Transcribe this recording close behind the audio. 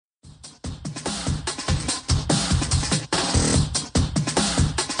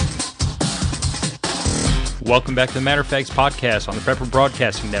Welcome back to the Matter of Facts podcast on the Prepper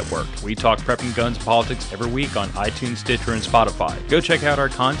Broadcasting Network. We talk prepping, guns, and politics every week on iTunes, Stitcher, and Spotify. Go check out our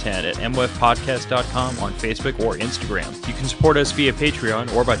content at mwfpodcast.com on Facebook or Instagram. You can support us via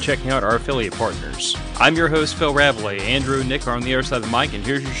Patreon or by checking out our affiliate partners. I'm your host, Phil Rabalais. Andrew and Nick are on the other side of the mic, and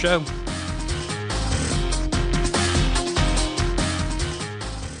here's your show.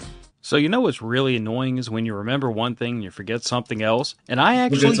 So you know what's really annoying is when you remember one thing and you forget something else. And I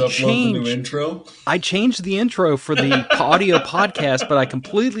actually changed the intro for the audio podcast, but I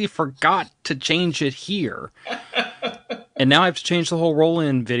completely forgot to change it here. And now I have to change the whole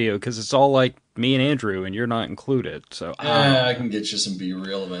roll-in video because it's all like me and Andrew, and you're not included. So I can get you some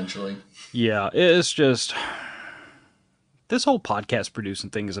B-reel eventually. Yeah, it's just this whole podcast producing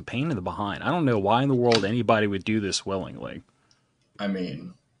thing is a pain in the behind. I don't know why in the world anybody would do this willingly. I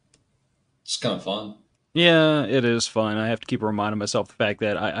mean, it's kind of fun. Yeah, it is fun. I have to keep reminding myself the fact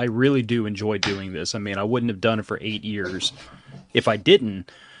that I really do enjoy doing this. I mean, I wouldn't have done it for 8 years if I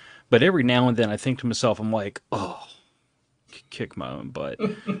didn't. But every now and then I think to myself, I'm like, oh, kick my own butt.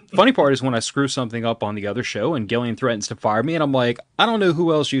 Funny part is when I screw something up on the other show and Gillian threatens to fire me, and I'm like, I don't know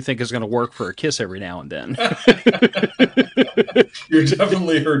who else you think is going to work for a kiss every now and then. You're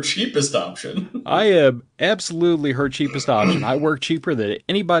definitely her cheapest option. I am absolutely her cheapest option. I work cheaper than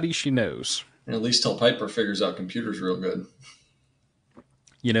anybody she knows. And at least till Piper figures out computers real good.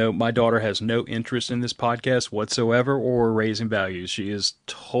 You know, my daughter has no interest in this podcast whatsoever or raising values. She is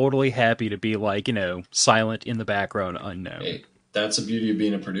totally happy to be like, you know, silent in the background, unknown. Hey, that's the beauty of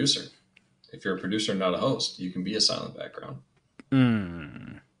being a producer. If you're a producer, not a host, you can be a silent background.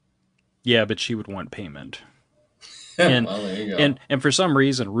 Yeah, but she would want payment. And, well, there you go. And for some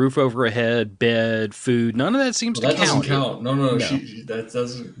reason, roof over her head, bed, food, none of that seems to count. That doesn't count. No. That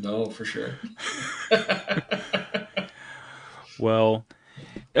doesn't. No, for sure. Well,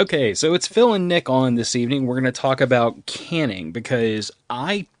 okay, so it's Phil and Nick on this evening. We're going to talk about canning because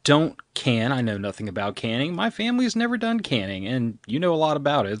I don't can. I know nothing about canning. My family's never done canning, and you know a lot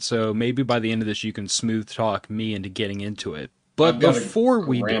about it. So maybe by the end of this, you can smooth talk me into getting into it. But before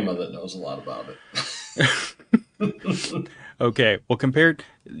we do, grandma that knows a lot about it. Okay, well, compared,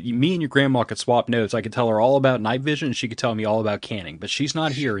 me and your grandma could swap notes. I could tell her all about night vision, and she could tell me all about canning. But she's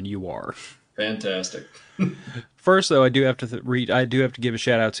not here, and you are. Fantastic. First, though, I do have to give a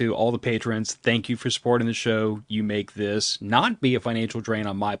shout out to all the patrons. Thank you for supporting the show. You make this not be a financial drain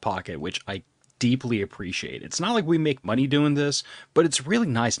on my pocket, which I deeply appreciate. It's not like we make money doing this, but it's really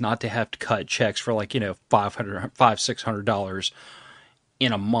nice not to have to cut checks for like, you know, $600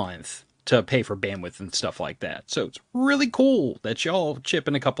 in a month to pay for bandwidth and stuff like that. So it's really cool that y'all chip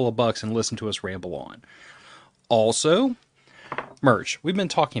in a couple of bucks and listen to us ramble on. Also, merch. We've been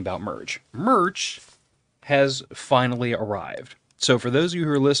talking about merch. Merch has finally arrived. So for those of you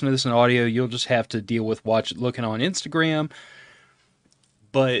who are listening to this in audio, you'll just have to deal with looking on Instagram.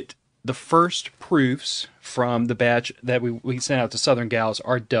 But the first proofs from the batch that we sent out to Southern Gals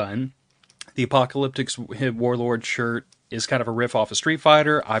are done. The Apocalyptic Warlord shirt is kind of a riff off of Street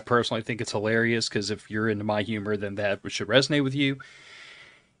Fighter. I personally think it's hilarious because if you're into my humor, then that should resonate with you.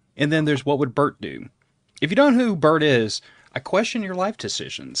 And then there's What Would Bert Do? If you don't know who Bert is, I question your life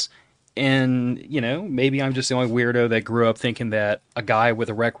decisions. And, you know, maybe I'm just the only weirdo that grew up thinking that a guy with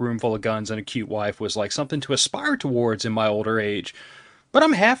a rec room full of guns and a cute wife was like something to aspire towards in my older age. But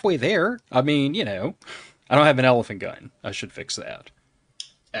I'm halfway there. I mean, you know, I don't have an elephant gun. I should fix that.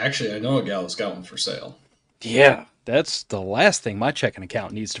 Actually, I know a gal that's got one for sale. Yeah, that's the last thing my checking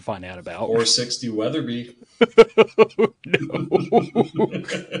account needs to find out about. Or 60 Weatherby.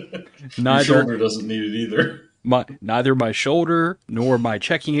 No. Your shoulder doesn't need it either. Neither my shoulder, nor my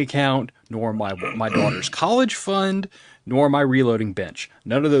checking account, nor my daughter's college fund, nor my reloading bench.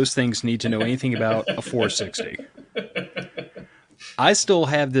 None of those things need to know anything about a 460. I still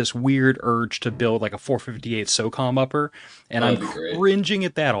have this weird urge to build like a 458 SOCOM upper, and I'm cringing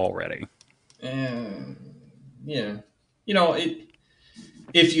at that already. Yeah. You know,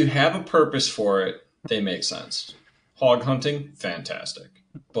 if you have a purpose for it, they make sense. Hog hunting, fantastic.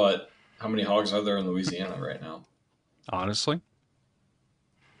 But how many hogs are there in Louisiana right now? Honestly?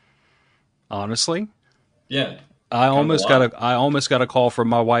 Yeah. I almost got a call from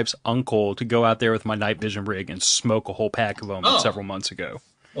my wife's uncle to go out there with my night vision rig and smoke a whole pack of them several months ago.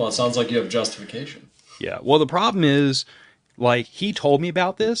 Well, it sounds like you have justification. Yeah. Well, the problem is, like, he told me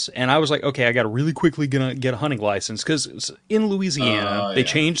about this, and I was like, okay, I got to really quickly get a hunting license because in Louisiana they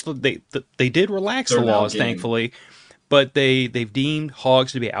changed they did relax the laws, thankfully, but they've deemed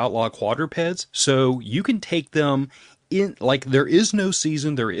hogs to be outlaw quadrupeds, so you can take them there is no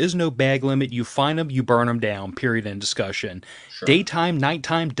season, there is no bag limit. You find them, you burn them down. Period. End discussion. Sure. Daytime,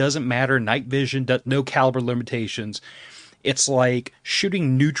 nighttime doesn't matter. Night vision, no caliber limitations. It's like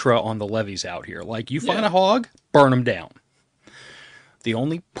shooting Neutra on the levees out here. Like you find Yeah. a hog, burn them down. The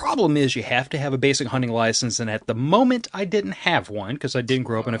only problem is you have to have a basic hunting license, and at the moment I didn't have one because I didn't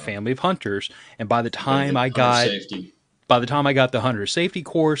grow up in a family of hunters. And Got to get hunter safety. by the time I got the hunter safety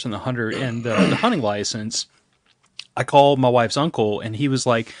course and the hunting license, I called my wife's uncle, and he was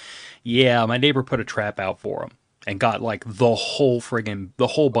like, "Yeah, my neighbor put a trap out for him and got like the whole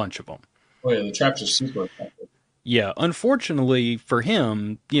bunch of them." Oh yeah, the traps are super effective. Yeah, unfortunately for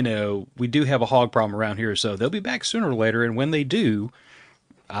him, we do have a hog problem around here, so they'll be back sooner or later. And when they do,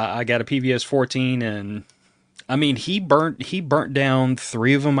 I got a PVS 14, and I mean he burnt down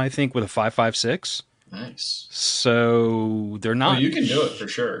 3 of them, I think, with a 5.56. Nice. So they're Oh, not. you can do it for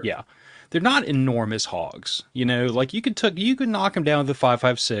sure. Yeah, they're not enormous hogs. Like you could knock them down with the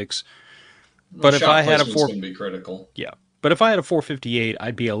 5.56. Well, But if I shot had a placement's four, going to be critical. yeah. But if I had a 458,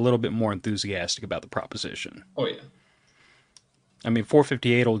 I'd be a little bit more enthusiastic about the proposition. Oh yeah. I mean,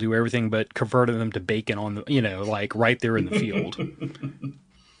 458 will do everything but converting them to bacon on like right there in the field.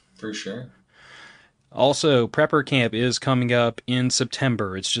 For sure. Also, Prepper Camp is coming up in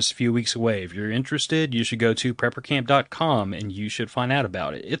September. It's just a few weeks away. If you're interested, you should go to preppercamp.com and you should find out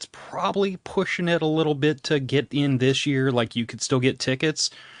about it. It's probably pushing it a little bit to get in this year. Like, you could still get tickets,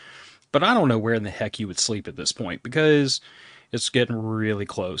 but I don't know where in the heck you would sleep at this point because it's getting really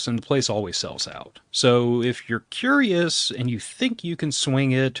close and the place always sells out. So if you're curious and you think you can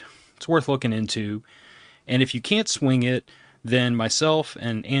swing it, it's worth looking into. And if you can't swing it, then myself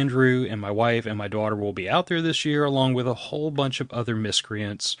and Andrew and my wife and my daughter will be out there this year along with a whole bunch of other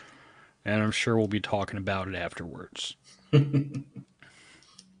miscreants. And I'm sure we'll be talking about it afterwards.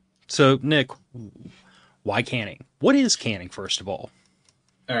 So, Nick, why canning? What is canning, first of all?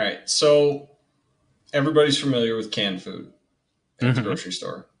 All right. So everybody's familiar with canned food at the grocery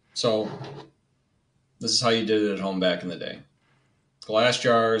store. So this is how you did it at home back in the day. Glass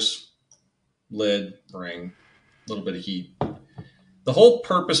jars, lid, ring, a little bit of heat. The whole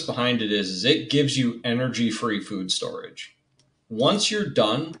purpose behind it is it gives you energy-free food storage. Once you're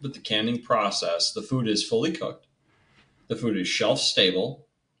done with the canning process, the food is fully cooked. The food is shelf stable,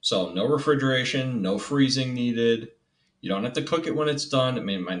 so no refrigeration, no freezing needed. You don't have to cook it when it's done. I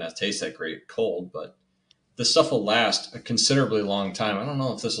mean, it might not taste that great cold, but the stuff will last a considerably long time. I don't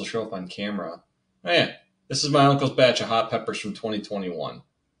know if this will show up on camera. Oh, yeah. This is my uncle's batch of hot peppers from 2021.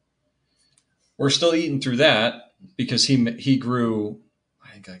 We're still eating through that because he grew, I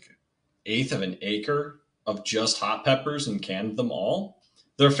think, like 1/8 of an acre of just hot peppers and canned them all.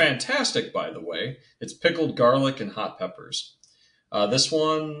 They're fantastic, by the way. It's pickled garlic and hot peppers. This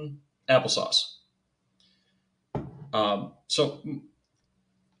one, applesauce. So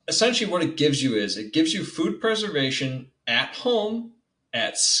essentially what it gives you is it gives you food preservation at home,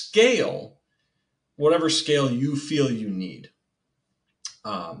 at scale, whatever scale you feel you need.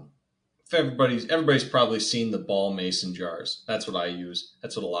 If everybody's probably seen the ball mason jars. That's what I use.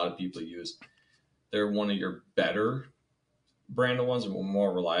 That's what a lot of people use. They're one of your better brand of ones,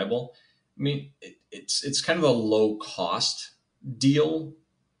 more reliable. I mean, it's kind of a low cost deal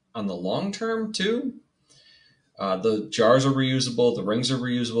on the long term too. The jars are reusable. The rings are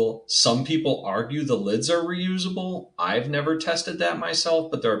reusable. Some people argue the lids are reusable. I've never tested that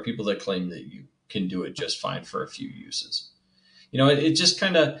myself, but there are people that claim that you can do it just fine for a few uses. It just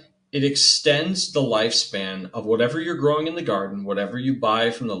kind of, it extends the lifespan of whatever you're growing in the garden, whatever you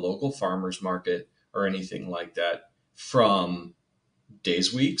buy from the local farmer's market or anything like that, from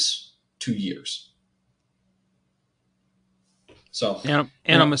days, weeks to years. So, and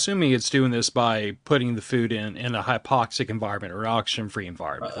I'm assuming it's doing this by putting the food in a hypoxic environment or oxygen-free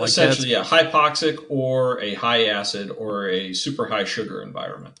environment. Essentially, yeah, hypoxic or a high acid or a super high sugar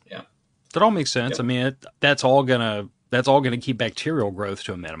environment. Yeah, that all makes sense. Yep. I mean, that's all gonna keep bacterial growth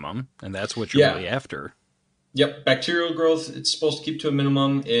to a minimum, and that's what you're really after. Yep, bacterial growth, it's supposed to keep to a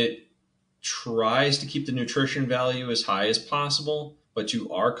minimum. It tries to keep the nutrition value as high as possible, but you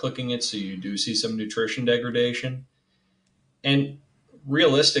are cooking it, so you do see some nutrition degradation. And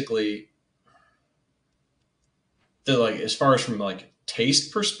realistically, as far as from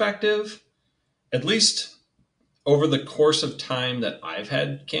taste perspective, at least over the course of time that I've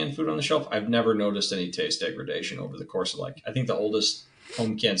had canned food on the shelf, I've never noticed any taste degradation over the course of I think the oldest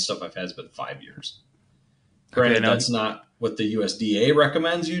home canned stuff I've had has been 5 years. Granted, that's not what the USDA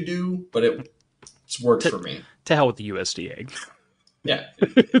recommends you do, but it's worked for me. To hell with the USDA. Yeah,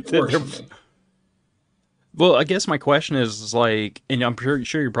 it works for me. Well, I guess my question is like, and I'm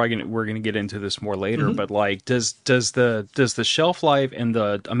sure you're probably we're gonna get into this more later, Hmm. but like, does the shelf life and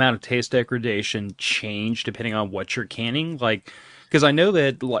the amount of taste degradation change depending on what you're canning? Like, because I know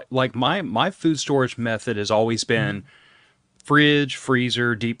that like my food storage method has always been fridge,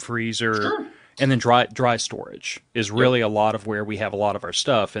 freezer, deep freezer, Sure. and then dry storage is Yep. really a lot of where we have a lot of our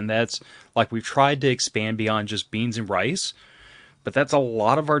stuff, and that's like we've tried to expand beyond just beans and rice, but that's a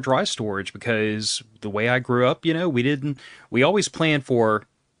lot of our dry storage because the way I grew up, we always planned for,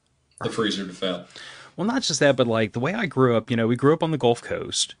 The freezer to fail. well, not just that, but like the way I grew up, we grew up on the Gulf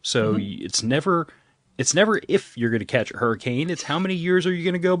Coast. So Hmm. it's never if you're going to catch a hurricane, it's how many years are you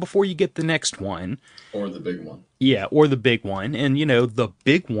going to go before you get the next one. Or the big one. Yeah, or the big one. And the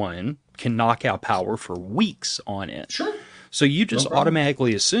big one can knock out power for weeks on it. Sure. So you No just problem.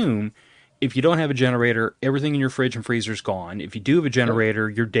 automatically assume if you don't have a generator, everything in your fridge and freezer is gone. If you do have a Yep. generator,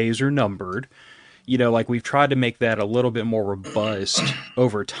 your days are numbered. Like we've tried to make that a little bit more robust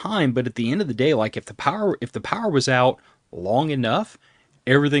over time, but at the end of the day, like if the power was out long enough,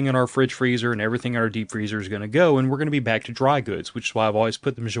 everything in our fridge freezer and everything in our deep freezer is going to go, and we're going to be back to dry goods, which is why I've always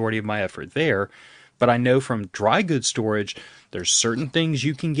put the majority of my effort there. But I know from dry goods storage, there's certain things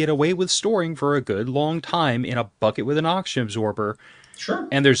you can get away with storing for a good long time in a bucket with an oxygen absorber, Sure.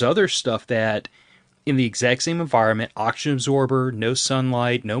 and there's other stuff that in the exact same environment, oxygen absorber, no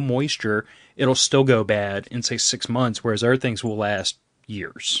sunlight, no moisture, it'll still go bad in say 6 months, whereas other things will last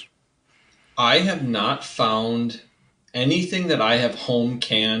years. I have not found anything that I have home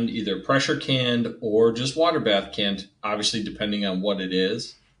canned, either pressure canned or just water bath canned, obviously, depending on what it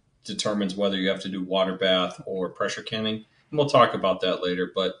is, determines whether you have to do water bath or pressure canning. And we'll talk about that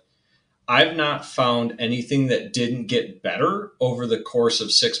later. But I've not found anything that didn't get better over the course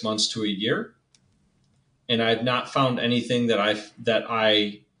of 6 months to a year. And I've not found anything that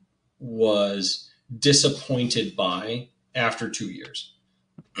I was disappointed by after 2 years.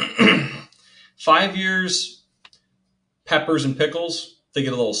 5 years, peppers and pickles, they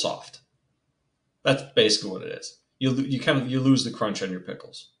get a little soft. That's basically what it is. You lose the crunch on your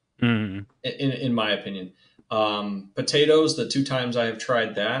pickles, Mm. in my opinion. Potatoes, the two times I have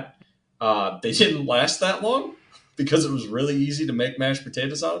tried that, they didn't last that long because it was really easy to make mashed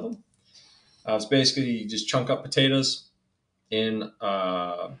potatoes out of them. It's basically you just chunk up potatoes in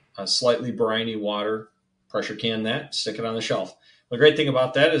a slightly briny water, pressure can that, stick it on the shelf. The great thing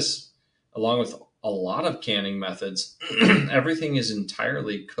about that is, along with a lot of canning methods, everything is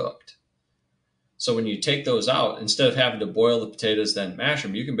entirely cooked. So when you take those out, instead of having to boil the potatoes then mash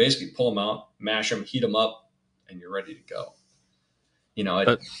them, you can basically pull them out, mash them, heat them up, and you're ready to go. You know, it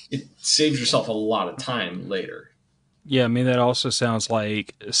But it saves yourself a lot of time later. yeah, I mean that also sounds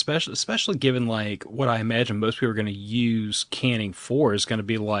like, especially given like what I imagine most people are going to use canning for is going to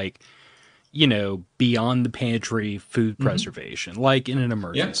be like beyond the pantry food Mm-hmm. preservation, like in an Yeah.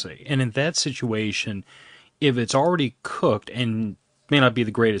 emergency. And in that situation, if it's already cooked and may not be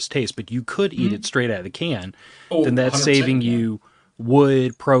the greatest taste, but you could eat it Mm-hmm. straight out of the can, then Oh, that's 100% saving you can. you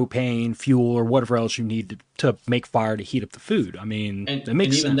wood, propane, fuel, or whatever else you need to make fire to heat up the food. I mean, that And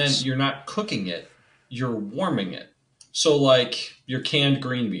makes even then, sense. you're not cooking it; you're warming it. So, like your canned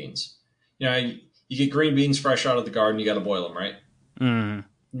green beans, you get green beans fresh out of the garden. You got to boil them, right? Mm.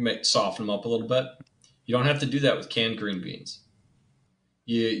 Soften them up a little bit. You don't have to do that with canned green beans.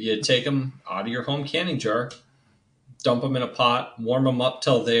 You take them out of your home canning jar, dump them in a pot, warm them up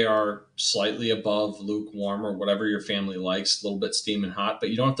till they are slightly above lukewarm or whatever your family likes, a little bit steaming hot, but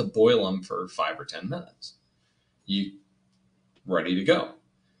you don't have to boil them for 5 or 10 minutes. You ready to go.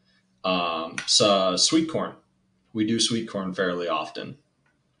 So sweet corn. We do sweet corn fairly often.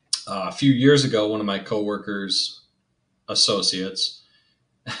 A few years ago, one of my coworkers, associates,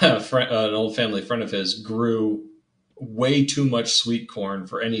 an old family friend of his, grew way too much sweet corn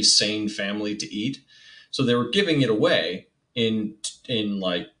for any sane family to eat. So they were giving it away in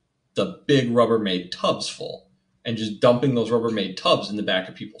like the big Rubbermaid tubs full, and just dumping those Rubbermaid tubs in the back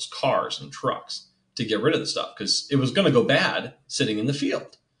of people's cars and trucks to get rid of the stuff because it was going to go bad sitting in the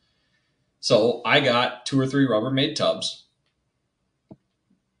field. So I got 2 or 3 Rubbermaid tubs,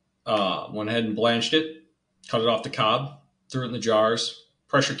 went ahead and blanched it, cut it off the cob, threw it in the jars,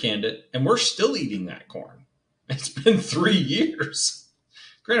 pressure canned it, and we're still eating that corn. It's been 3 years.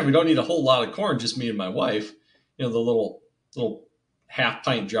 Granted, we don't need a whole lot of corn, just me and my wife. The little half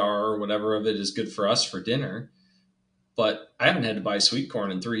pint jar or whatever of it is good for us for dinner. But I haven't had to buy sweet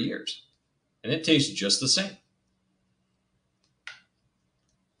corn in 3 years, and it tastes just the same.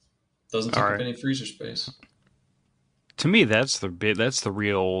 Doesn't All take up right. any freezer space. To me, that's the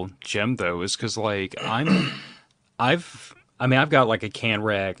real gem though, is because like I've I mean, I've got like a can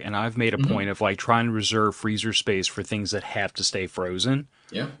rack, and I've made a Hmm. point of like trying to reserve freezer space for things that have to stay frozen.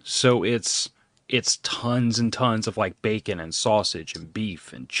 Yeah. So it's tons and tons of like bacon and sausage and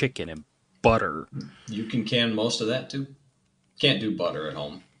beef and chicken and butter. You can can most of that too. Can't do butter at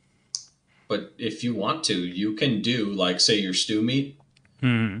home. But if you want to, you can do, like, say, your stew meat.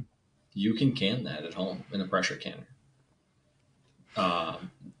 Hmm. You can can that at home in a pressure canner.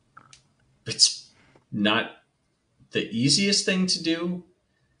 Um, it's not the easiest thing to do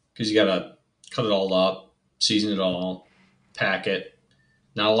because you got to cut it all up, season it all, pack it.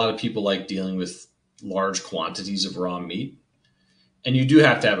 Not a lot of people like dealing with large quantities of raw meat, and you do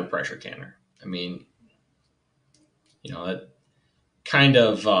have to have a pressure canner. I mean, that kind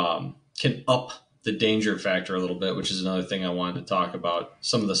of can up the danger factor a little bit, which is another thing I wanted to talk about.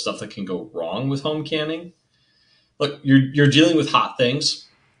 Some of the stuff that can go wrong with home canning. Look, you're dealing with hot things,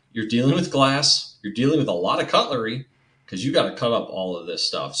 you're dealing with glass, you're dealing with a lot of cutlery because you got to cut up all of this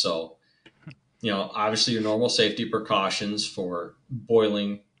stuff. So, obviously your normal safety precautions for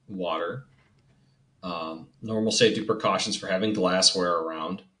boiling water, normal safety precautions for having glassware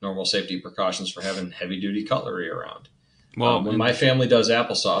around, normal safety precautions for having heavy duty cutlery around. Well, When my and family does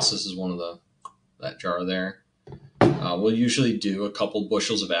applesauce, this is one of that jar there. We'll usually do a couple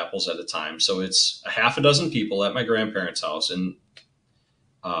bushels of apples at a time. So it's a half a dozen people at my grandparents' house, and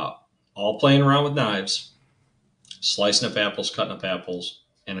uh, all playing around with knives, slicing up apples, cutting up apples,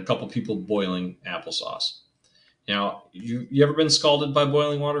 and a couple people boiling applesauce. Now, you ever been scalded by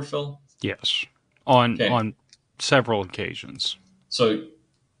boiling water, Phil? yes, on Okay, on several occasions. so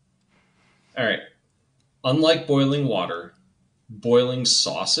all right. Unlike boiling water, boiling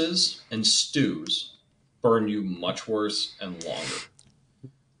sauces and stews burn you much worse and longer.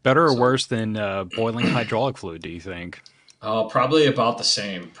 Better or So worse than boiling hydraulic fluid? Do you think? probably about the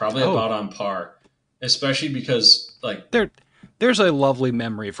same, probably Oh, about on par, especially because, like, there, there's a lovely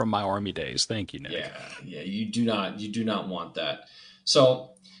memory from my army days. Thank you, Nick. yeah, you do not want that.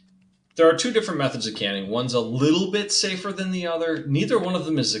 So there are two different methods of canning. One's a little bit safer than the other. Neither one of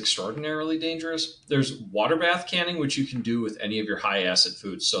them is extraordinarily dangerous. There's water bath canning, which you can do with any of your high acid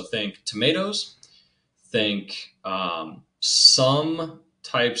foods. So think tomatoes, think some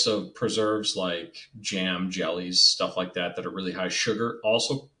types of preserves like jam, jellies, stuff like that that are really high sugar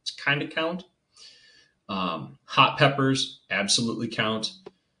also kind of count. Hot peppers absolutely count.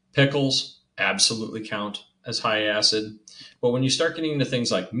 Pickles absolutely count as high acid. But when you start getting into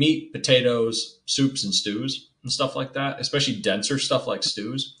things like meat, potatoes, soups, and stews and stuff like that, especially denser stuff like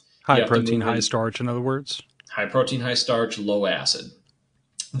stews, High you have to protein, move high in starch. In other words. high protein, high starch, low acid.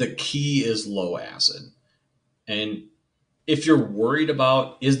 The key is low acid. And if you're worried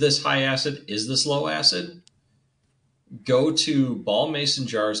about, is this high acid, is this low acid, go to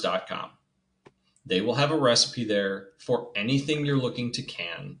ballmasonjars.com. They will have a recipe there for anything you're looking to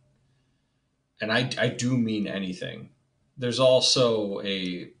can. And I do mean anything. There's also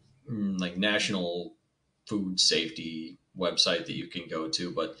a like national food safety website that you can go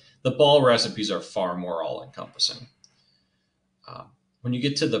to, but the ball recipes are far more all encompassing. Uh, when you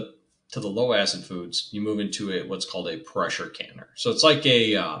get to the low acid foods, you move into what's called a pressure canner. So it's like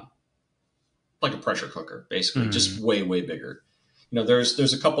a pressure cooker, basically, just Hmm. way bigger.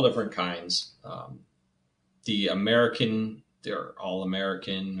 There's a couple different kinds. The American, they're all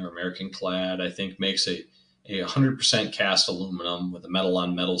American or American clad, I think, makes a 100% cast aluminum with a metal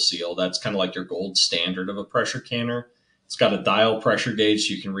on metal seal. That's kind of like your gold standard of a pressure canner. It's got a dial pressure gauge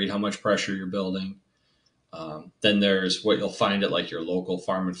so you can read how much pressure you're building. Then there's what you'll find at like your local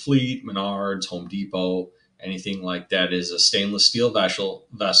Farm and Fleet, Menards, Home Depot, anything like that is a stainless steel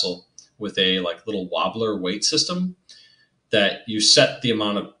vessel with a like little wobbler weight system that you set the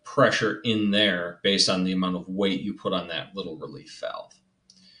amount of pressure in there based on the amount of weight you put on that little relief valve.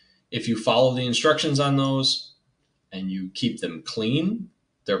 If you follow the instructions on those and you keep them clean,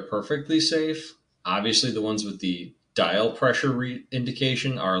 they're perfectly safe. Obviously, the ones with the dial pressure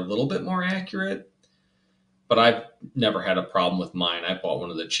indication are a little bit more accurate, but I've never had a problem with mine. I bought one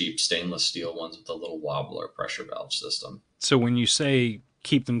of the cheap stainless steel ones with a little wobbler pressure valve system. So when you say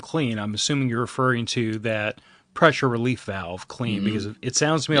keep them clean, I'm assuming you're referring to that pressure relief valve clean because Mm-hmm. it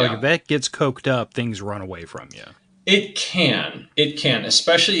sounds to me like if Yeah, that gets coked up, things run away from you. it can,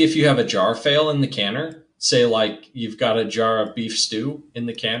 especially if you have a jar fail in the canner. Say, like, you've got a jar of beef stew in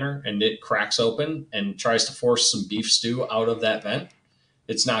the canner and it cracks open and tries to force some beef stew out of that vent.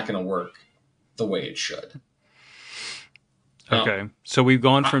 It's not going to work the way it should. Now, Okay, so we've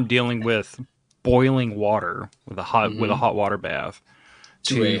gone I, from dealing with boiling water with a mhm, hot water bath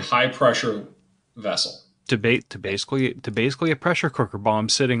to a to high pressure vessel. to basically a pressure cooker bomb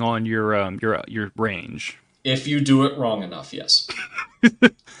sitting on your range. If you do it wrong enough, yes.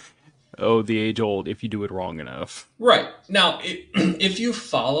 Oh, the age old, if you do it wrong enough. Right. Now, if you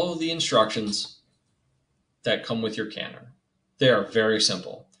follow the instructions that come with your canner, they are very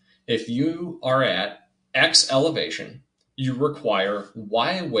simple. If you are at X elevation, you require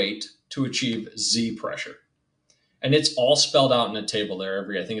Y weight to achieve Z pressure. And it's all spelled out in a table there.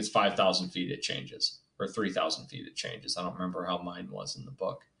 I think it's 5,000 feet it changes, or 3,000 feet it changes. I don't remember how mine was in the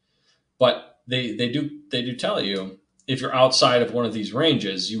book. But they do tell you if you're outside of one of these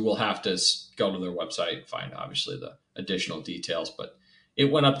ranges, you will have to go to their website and find obviously the additional details. But it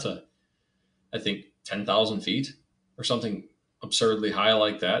went up to, I think, 10,000 feet or something absurdly high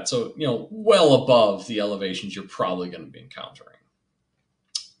like that. So, well above the elevations you're probably going to be encountering.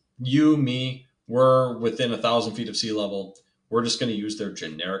 You, me, we're within 1,000 feet of sea level. We're just going to use their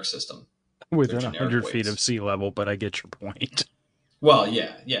generic system, their Within generic 100 feet of weights. sea level, but I get your point. Well,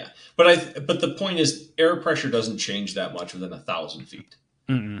 yeah, yeah, but the point is, air pressure doesn't change that much within 1,000 feet,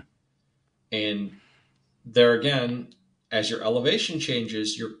 Mm-mm. and there again, as your elevation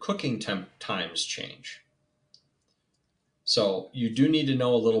changes, your cooking temp times change. So you do need to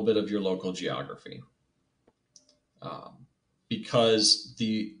know a little bit of your local geography, um, because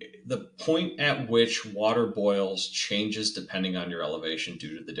the point at which water boils changes depending on your elevation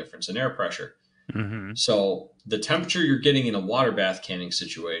due to the difference in air pressure. Mm-hmm. So the temperature you're getting in a water bath canning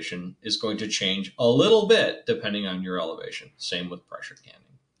situation is going to change a little bit depending on your elevation. Same with pressure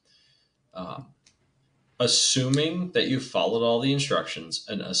canning. Um, Assuming that you followed all the instructions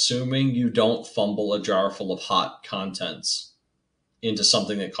and assuming you don't fumble a jar full of hot contents into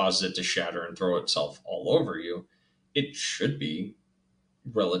something that causes it to shatter and throw itself all over you, it should be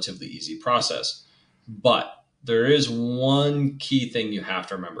relatively easy process. But there is one key thing you have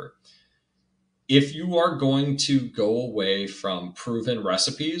to remember. If you are going to go away from proven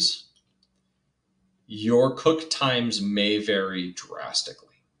recipes, your cook times may vary drastically.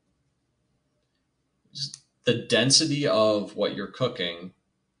 The density of what you're cooking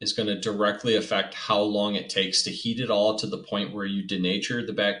is going to directly affect how long it takes to heat it all to the point where you denature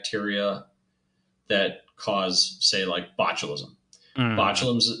the bacteria that cause, say, like botulism. Mm.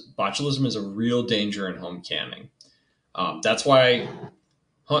 Botulism is a real danger in home canning. That's why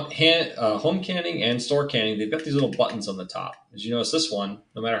home canning and store canning, they've got these little buttons on the top. As you notice, this one,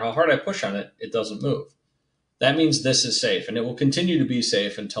 no matter how hard I push on it, it doesn't move. That means this is safe, and it will continue to be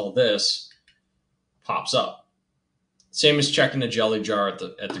safe until this pops up. Same as checking a jelly jar at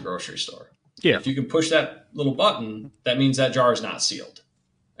the grocery store. Yeah. If you can push that little button, that means that jar is not sealed,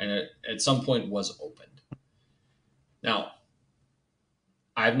 and it at some point was opened. Now,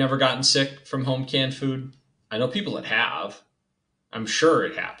 I've never gotten sick from home canned food. I know people that have. I'm sure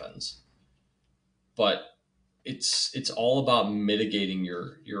it happens, but it's all about mitigating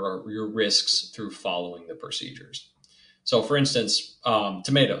your risks through following the procedures. So, for instance,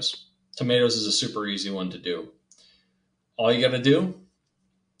 tomatoes. Tomatoes is a super easy one to do. All you got to do,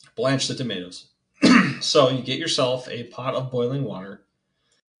 blanch the tomatoes. So you get yourself a pot of boiling water.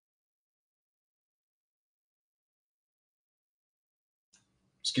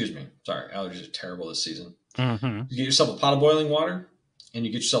 Excuse me. Sorry, allergies are terrible this season. Mm-hmm. You get yourself a pot of boiling water, and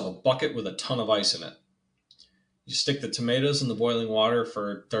you get yourself a bucket with a ton of ice in it. You stick the tomatoes in the boiling water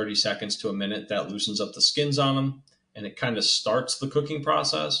for 30 seconds to a minute. That loosens up the skins on them, and it kind of starts the cooking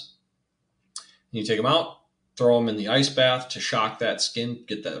process. And you take them out, throw them in the ice bath to shock that skin,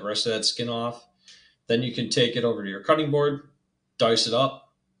 get the rest of that skin off. Then you can take it over to your cutting board, dice it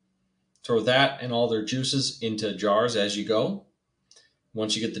up, throw that and all their juices into jars as you go.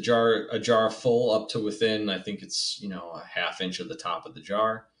 Once you get a jar full up to within, I think it's a half inch of the top of the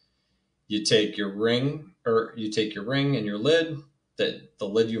jar, you take your ring and your lid. That the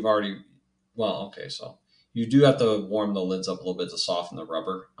lid you've already okay, so you do have to warm the lids up a little bit to soften the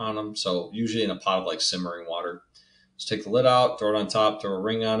rubber on them. So usually in a pot of like simmering water, just take the lid out, throw it on top, throw a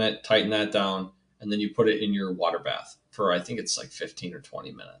ring on it, tighten that down, and then you put it in your water bath for I think it's like 15 or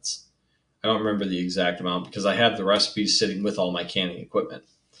 20 minutes. I don't remember the exact amount because I have the recipes sitting with all my canning equipment,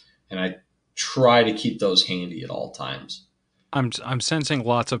 and I try to keep those handy at all times. I'm sensing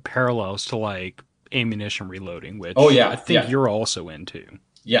lots of parallels to like ammunition reloading, Oh which I yeah, think yeah, you're also into.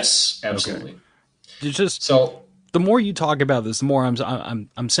 yes, Okay. absolutely. It's just So the more you talk about this, the more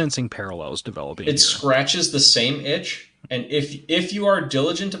I'm sensing parallels developing it here. scratches the same itch, and if you are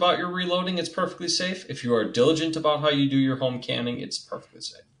diligent about your reloading, it's perfectly safe. If you are diligent about how you do your home canning, it's perfectly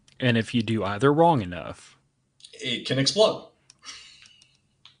safe. And if you do either wrong enough, It can explode.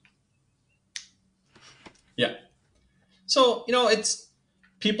 Yeah. So it's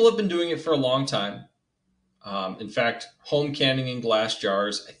people have been doing it for a long time. In fact, home canning in glass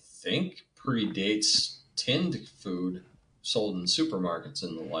jars, I think, predates tinned food sold in supermarkets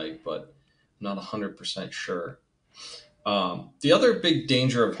and the like, but I'm not 100% sure. The other big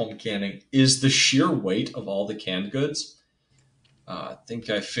danger of home canning is the sheer weight of all the canned goods. I think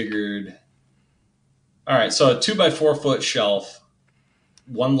I figured. All right, so a 2 by 4 foot shelf,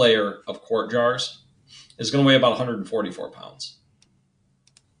 one layer of quart jars, is going to weigh about 144 pounds.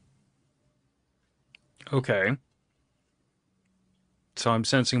 Okay. So I'm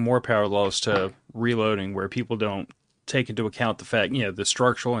sensing more parallels to reloading where people don't take into account the fact, the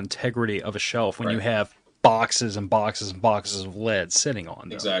structural integrity of a shelf when you Right, have boxes and boxes and boxes of lead sitting on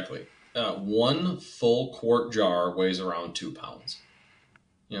them. exactly. One full quart jar weighs around 2 pounds,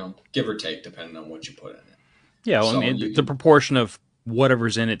 give or take, depending on what you put in it. Yeah, well, I So mean, you the can, proportion of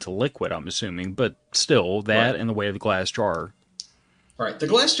whatever's in it to liquid, I'm assuming, but still, that right, and the weight of the glass jar. right. The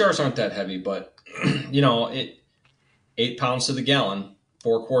glass jars aren't that heavy, but, 8 pounds to the gallon,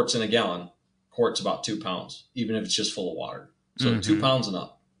 4 quarts in a gallon, quart's about 2 pounds, even if it's just full of water. So two Mm-hmm. pounds and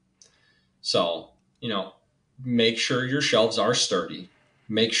up. So, make sure your shelves are sturdy.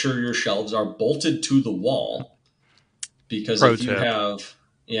 Make sure your shelves are bolted to the wall because Pro tip.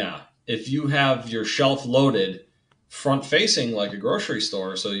 if you have your shelf loaded front facing like a grocery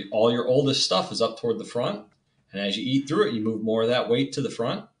store, so all your oldest stuff is up toward the front, and as you eat through it, you move more of that weight to the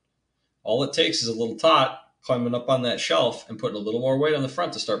front. All it takes is a little tot climbing up on that shelf and putting a little more weight on the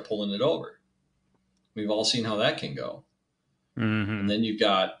front to start pulling it over. We've all seen how that can go. And Mm-hmm. then you've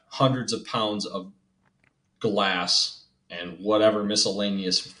got hundreds of pounds of glass and whatever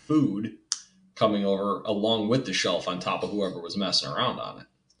miscellaneous food coming over along with the shelf on top of whoever was messing around on it.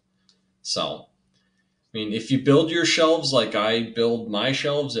 So, I mean, if you build your shelves like I build my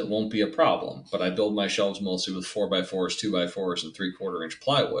shelves, it won't be a problem. But I build my shelves mostly with 4 by 4s, 2 by 4s, and 3/4 inch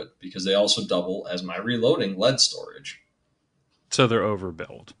plywood because they also double as my reloading lead storage. So they're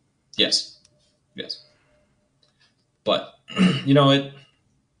overbuilt. Yes, yes. But, you know, it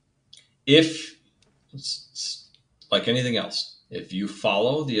if it's like anything else, if you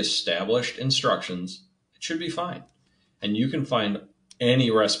follow the established instructions, it should be fine. And you can find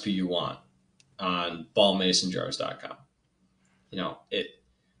any recipe you want on ballmasonjars.com.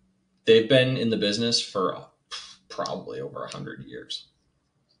 They've been in the business for probably over 100 years,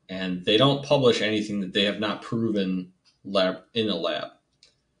 and they don't publish anything that they have not proven in a lab.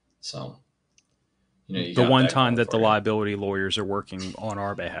 So you The got one that time going that the for you. liability lawyers are working on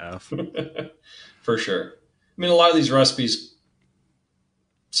our behalf. For sure. I mean, a lot of these recipes,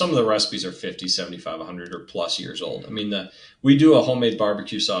 some of the recipes are 50, 75, 100 or plus years old. I mean, we do a homemade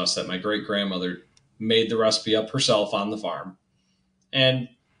barbecue sauce that my great grandmother made the recipe up herself on the farm. And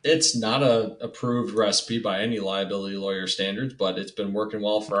it's not a approved recipe by any liability lawyer standards, but it's been working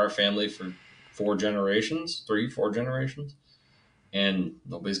well for our family for 4 generations, 3, 4 generations. And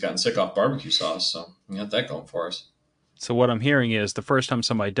nobody's gotten sick off barbecue sauce. So we got that going for us. So what I'm hearing is the first time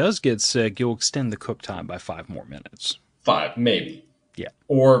somebody does get sick, you'll extend the cook time by 5 more minutes. 5, maybe. Yeah,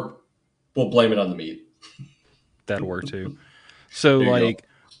 Or we'll blame it on the meat. that'll work too. So, There you go. like,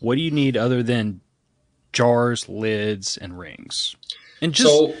 what do you need other than jars, lids, and rings? And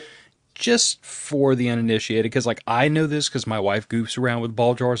So, just for the uninitiated, because like I know this because my wife goofs around with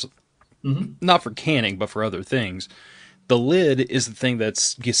ball jars, mhm. not for canning but for other things. The lid is the thing that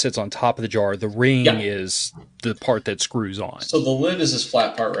sits on top of the jar. The ring Yeah. is the part that screws on. So the lid is this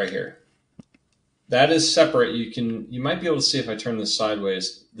flat part right here. That is separate. You might be able to see if I turn this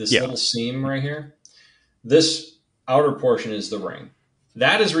sideways. This Yeah. little seam right here. This outer portion is the ring.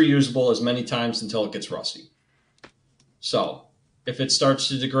 That is reusable as many times until it gets rusty. So if it starts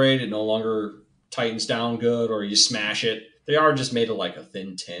to degrade, it no longer tightens down good, or you smash it. They are just made of like a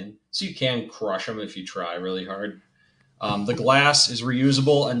thin tin, so you can crush them if you try really hard. The glass is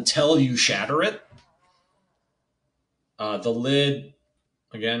reusable until you shatter it. The lid,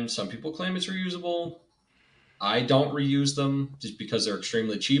 again, some people claim it's reusable. I don't reuse them just because they're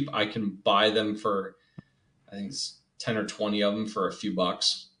extremely cheap. I can buy them for, I think it's 10 or 20 of them for a few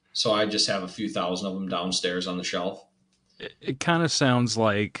bucks. So I just have a few thousand of them downstairs on the shelf. It kind of sounds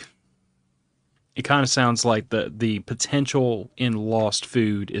like the potential in lost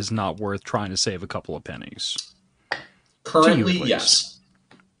food is not worth trying to save a couple of pennies. To you Currently, at least. yes.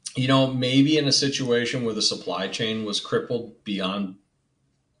 Maybe in a situation where the supply chain was crippled beyond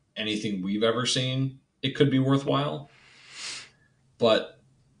anything we've ever seen, it could be worthwhile. But,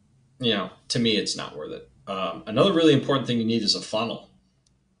 to me, it's not worth it. Another really important thing you need is a funnel.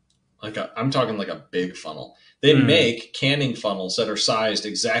 I'm talking like a big funnel. They Mm. make canning funnels that are sized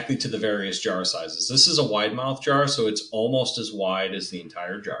exactly to the various jar sizes. This is a wide mouth jar, so it's almost as wide as the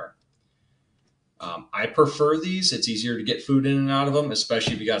entire jar. I prefer these. It's easier to get food in and out of them,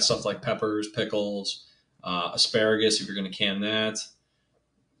 especially if you got stuff like peppers, pickles, Asparagus, if you're going to can that.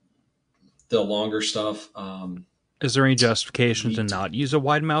 The longer stuff. Is there any justification to Wheat. not use a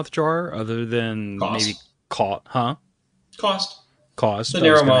wide mouth jar other than maybe Cost. Cost. cost? The I was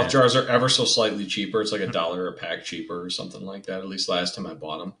narrow gonna mouth ask. jars are ever so slightly cheaper. It's like $1 a pack cheaper or something like that. At least last time I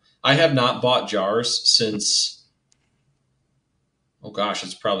bought them. I have not bought jars since, oh gosh,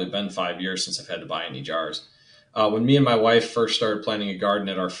 it's probably been 5 years since I've had to buy any jars. When me and my wife first started planting a garden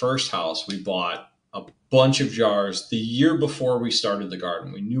at our first house, we bought a bunch of jars the year before we started the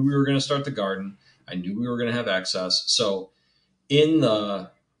garden. We knew we were going to start the garden. I knew we were going to have excess. So in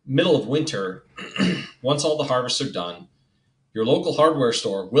the middle of winter, once all the harvests are done, your local hardware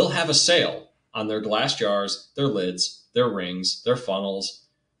store will have a sale on their glass jars, their lids, their rings, their funnels,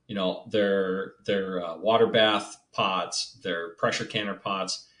 their water bath pots, their pressure canner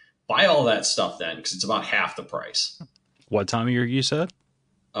pots. Buy all that stuff then, because it's about half the price. What time of year you said?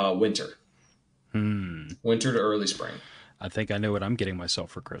 Winter, Hmm. winter to early spring. I think I know what I'm getting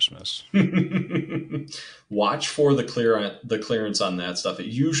myself for Christmas. Watch for the clearance on that stuff. It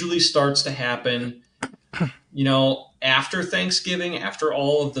usually starts to happen, after Thanksgiving, after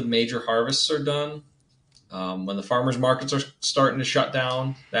all of the major harvests are done, when the farmers markets are starting to shut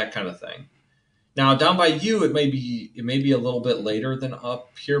down, that kind of thing. Now, down by you, it may be a little bit later than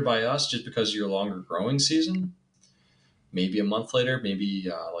up here by us, just because of your longer growing season. Maybe a month later, maybe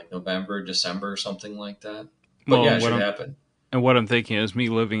like November, December, something like that. But Well, yeah, it should happen. and what I'm thinking is me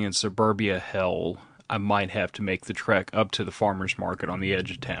living in suburbia hell, I might have to make the trek up to the farmer's market on the edge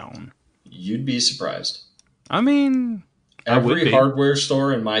of town. You'd be surprised. I mean, I would Every be. hardware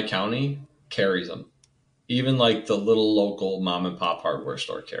store in my county carries them. Even like the little local mom and pop hardware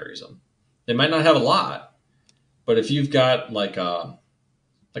store carries them. They might not have a lot, but if you've got like a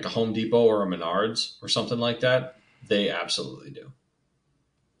Home Depot or a Menards or something like that, they absolutely do.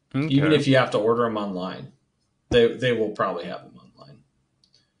 Even Okay. if you have to order them online, they will probably have them online.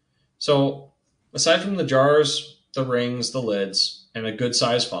 So aside from the jars, the rings, the lids, and a good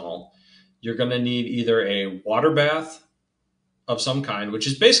size funnel, you're going to need either a water bath of some kind, which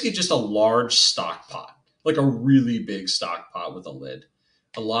is basically just a large stock pot, like a really big stock pot with a lid.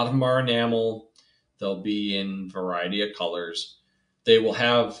 A lot of them are enamel. They'll be in a variety of colors. They will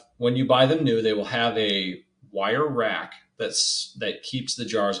have, when you buy them new, they will have a wire rack that keeps the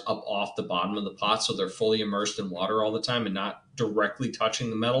jars up off the bottom of the pot, so they're fully immersed in water all the time and not directly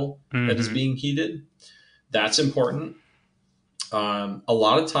touching the metal that is Mm-hmm. being heated. That's important. A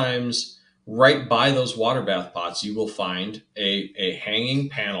lot of times, right by those water bath pots, you will find a hanging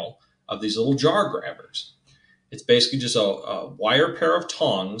panel of these little jar grabbers. It's basically just a wire pair of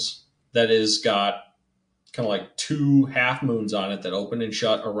tongs that has got kind of like two half moons on it that open and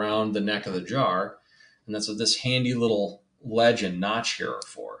shut around the neck of the jar. And that's what this handy little ledge and notch here are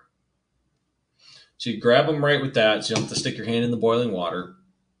for. So you grab them right with that, so you don't have to stick your hand in the boiling water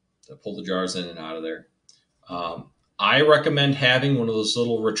to pull the jars in and out of there. Um, I recommend having one of those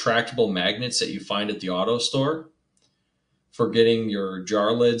little retractable magnets that you find at the auto store for getting your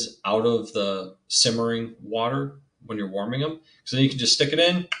jar lids out of the simmering water when you're warming them. So then you can just stick it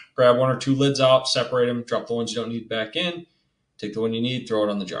in, grab one or two lids out, separate them, drop the ones you don't need back in, take the one you need, throw it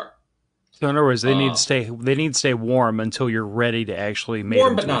on the jar. So in other words, Uh, they need to stay warm until you're ready to actually mate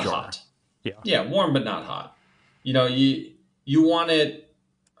Warm them but to a not jar. hot. Yeah. Yeah, warm but not hot. You want it,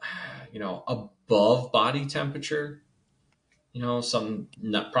 above body temperature. Some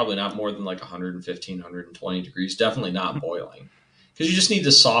not probably not more than like 115, 120 degrees. Definitely not boiling, because you just need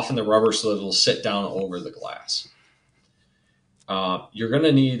to soften the rubber so that it'll sit down over the glass. You're going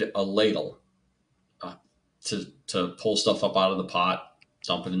to need a ladle uh, to pull stuff up out of the pot,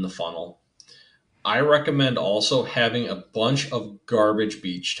 dump it in the funnel. I recommend also having a bunch of garbage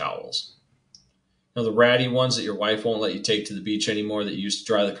beach towels. The ratty ones that your wife won't let you take to the beach anymore that you used to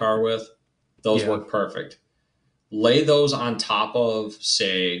dry the car with, those Yeah. work perfect. Lay those on top of,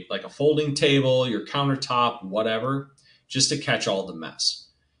 say, like a folding table, your countertop, whatever, just to catch all the mess.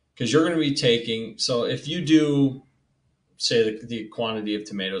 Because you're going to be taking, so if you do, say, the quantity of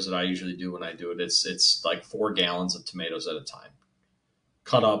tomatoes that I usually do when I do it, it's like 4 gallons of tomatoes at a time,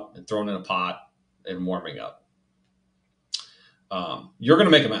 cut up and thrown in a pot and warming up. You're going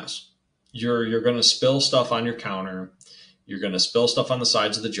to make a mess. You're going to spill stuff on your counter. You're going to spill stuff on the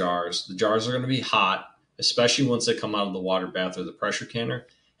sides of the jars. The jars are going to be hot, especially once they come out of the water bath or the pressure canner.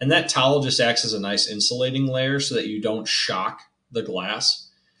 And that towel just acts as a nice insulating layer so that you don't shock the glass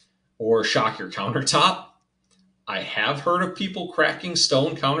or shock your countertop. I have heard of people cracking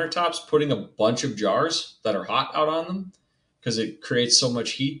stone countertops, putting a bunch of jars that are hot out on them because it creates so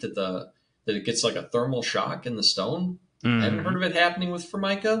much heat that it gets like a thermal shock in the stone. I haven't Mm-hmm. heard of it happening with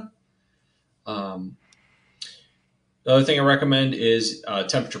Formica. Um, The other thing I recommend is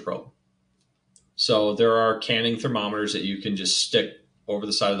temperature probe. So there are canning thermometers that you can just stick over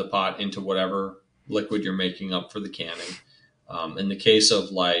the side of the pot into whatever liquid you're making up for the canning. In the case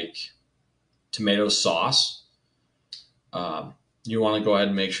of like tomato sauce, you want to go ahead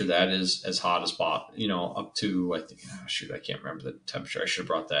and make sure that is as hot as possible. Up to, I think, shoot, I can't remember the temperature. I should have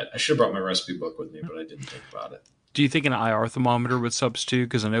brought that. I should have brought my recipe book with me, but I didn't think about it. Do you think an IR thermometer would substitute?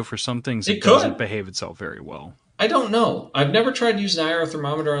 Because I know for some things It it doesn't could. behave itself very well. I don't know. I've never tried to use an IR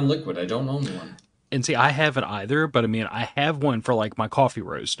thermometer on liquid. I don't own one. And see, I haven't either, but I mean, I have one for like my coffee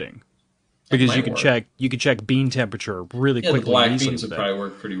roasting It because might work. you can check bean temperature really Yeah, the quickly and black easily beans with would that. probably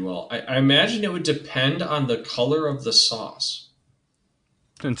work pretty well. I imagine it would depend on the color of the sauce.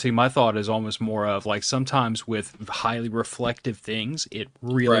 And see, my thought is almost more of like sometimes with highly reflective things, it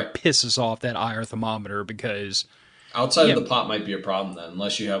really Right. pisses off that IR thermometer because Outside of yeah, the pot might be a problem then,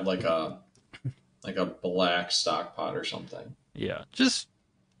 unless you have like a black stock pot or something. yeah, just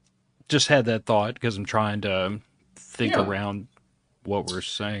had that thought because I'm trying to think Yeah. around what we're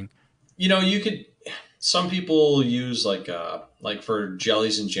saying. You could. Some people use like for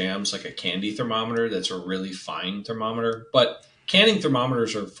jellies and jams, like a candy thermometer. That's a really fine thermometer, but canning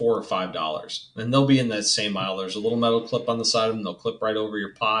thermometers are $4 or $5, and they'll be in that same aisle. There's a little metal clip on the side of them. They'll clip right over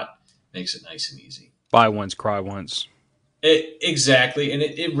your pot. Makes it nice and easy. Buy once, cry once. Exactly, and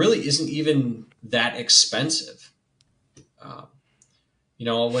it really isn't even that expensive. Um,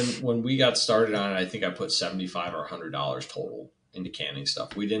 when we got started on it, I think I put 75 or $100 total into canning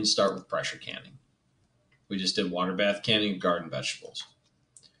stuff. We didn't start with pressure canning. We just did water bath canning of garden vegetables.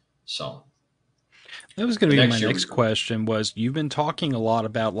 So That was going the to be my next year we next grew. question. Was you've been talking a lot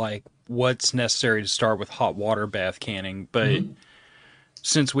about like what's necessary to start with hot water bath canning, but Mm-hmm.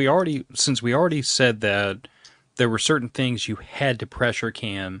 since we already said that there were certain things you had to pressure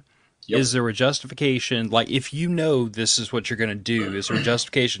can, is Yep. there a justification? Like, if you know this is what you're going to do, is there a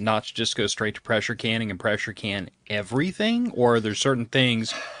justification not to just go straight to pressure canning and pressure can everything, or are there certain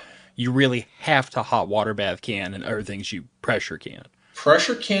things you really have to hot water bath can and other things you pressure can?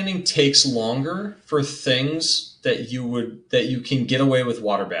 Pressure canning takes longer for things that you can get away with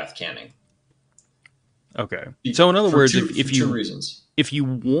water bath canning. Okay. So in other For words, two if for if two you reasons. if you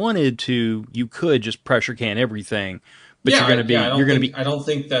wanted to, you could just pressure can everything, but Yeah, yeah. you're gonna be I don't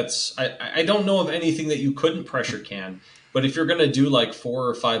think that's. I don't know of anything that you couldn't pressure can. But if you're going to do like 4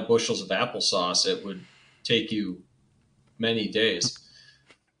 or 5 bushels of applesauce, it would take you many days.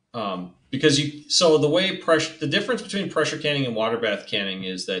 Because you so the difference between pressure canning and water bath canning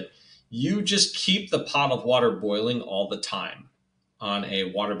is that you just keep the pot of water boiling all the time on a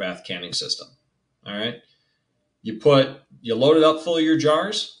water bath canning system. All right, you load it up full of your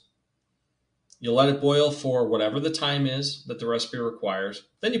jars, you let it boil for whatever the time is that the recipe requires,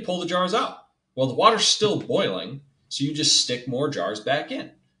 then you pull the jars out. Well, the water's still boiling, so you just stick more jars back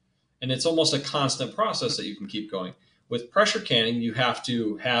in, and it's almost a constant process that you can keep going. With pressure canning, you have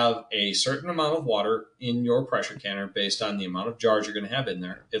to have a certain amount of water in your pressure canner based on the amount of jars you're going to have in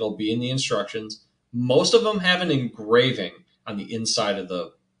there. It'll be in the instructions. Most of them have an engraving on the inside of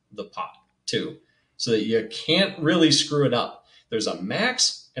the pot too, so that you can't really screw it up. There's a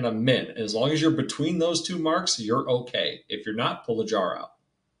max and a min. And as long as you're between those two marks, you're okay. If you're not, pull the jar out.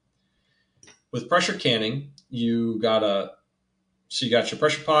 With pressure canning, you got your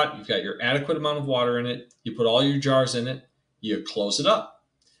pressure pot, you've got your adequate amount of water in it, you put all your jars in it, you close it up.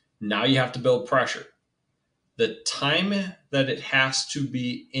 Now you have to build pressure. The time that it has to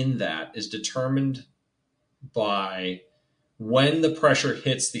be in that is determined by when the pressure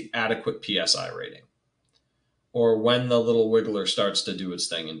hits the adequate PSI rating or when the little wiggler starts to do its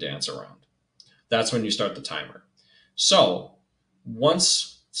thing and dance around. That's when you start the timer. So,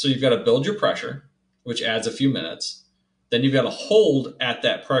 you've got to build your pressure, which adds a few minutes. Then you've got to hold at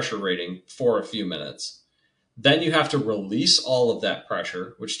that pressure rating for a few minutes. Then you have to release all of that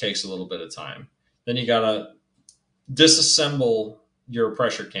pressure, which takes a little bit of time. Then you got to disassemble your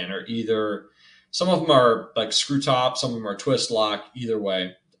pressure canner. Either some of them are like screw top, some of them are twist lock. Either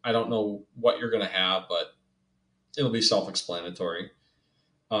way, I don't know what you're going to have, but it'll be self-explanatory.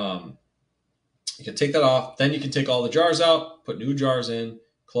 Um, you can take that off. Then you can take all the jars out, put new jars in,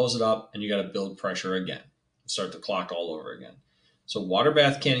 close it up, and you got to build pressure again. Start the clock all over again. So water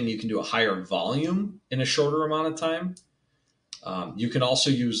bath canning, you can do a higher volume in a shorter amount of time. You can also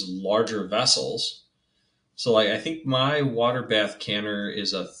use larger vessels. So I think my water bath canner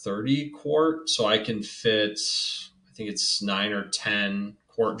is a 30 quart, so I can fit, I think it's 9 or 10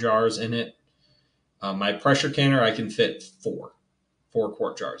 quart jars in it. My pressure canner, I can fit 4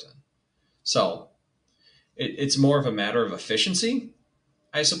 quart jars in. So it's more of a matter of efficiency.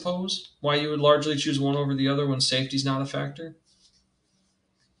 I suppose, why you would largely choose one over the other when safety's not a factor.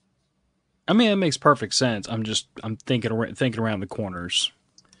 I mean, it makes perfect sense. I'm thinking around the corners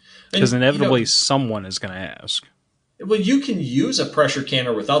because And, inevitably someone is going to ask. well, you can use a pressure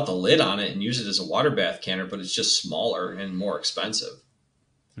canner without the lid on it and use it as a water bath canner, but it's just smaller and more expensive.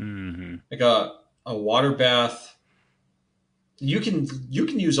 Mm-hmm. Like a water bath, you can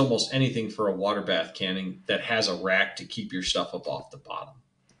use almost anything for a water bath canning that has a rack to keep your stuff up off the bottom.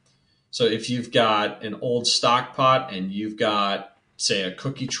 So if you've got an old stock pot and you've got, say, a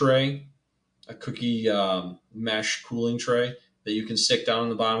cookie tray, a cookie mesh cooling tray that you can stick down on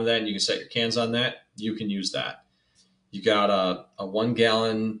the bottom of that and you can set your cans on that, you can use that. You got a 1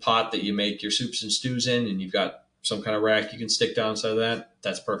 gallon pot that you make your soups and stews in, and you've got some kind of rack you can stick down inside of that.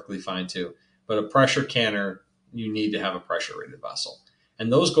 That's perfectly fine too. But a pressure canner, you need to have a pressure rated vessel.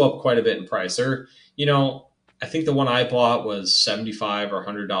 And those go up quite a bit in price. They're, I think the one I bought was $75 or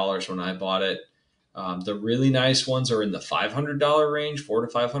 $100 when I bought it. The really nice ones are in the $500 range, $400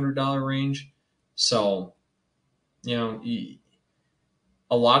 to $500 range. So, you know,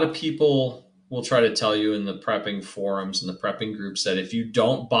 a lot of people will try to tell you in the prepping forums and the prepping groups that if you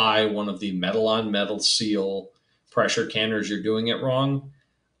don't buy one of the metal on metal seal pressure canners, you're doing it wrong.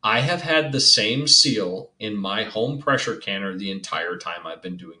 I have had the same seal in my home pressure canner the entire time I've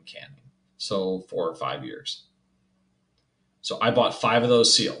been doing canning. So 4 or 5 years. So I bought 5 of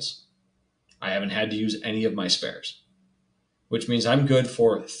those seals. I haven't had to use any of my spares, which means I'm good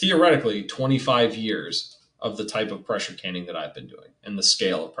for theoretically 25 years of the type of pressure canning that I've been doing and the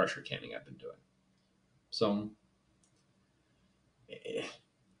scale of pressure canning I've been doing. So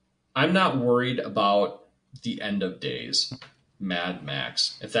I'm not worried about the end of days, Mad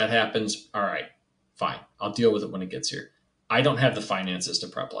Max. If that happens, all right, fine. I'll deal with it when it gets here. I don't have the finances to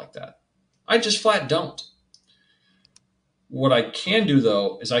prep like that. I just flat don't. What I can do,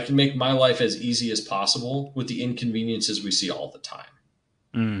 though, is I can make my life as easy as possible with the inconveniences we see all the time.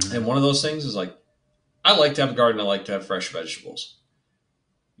 Mm. And one of those things is like, I like to have a garden. I like to have fresh vegetables.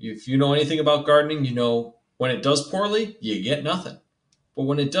 If you know anything about gardening, you know when it does poorly, you get nothing. But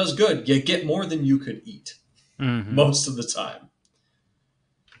when it does good, you get more than you could eat most of the time.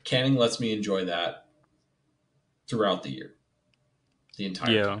 Canning lets me enjoy that throughout the year, the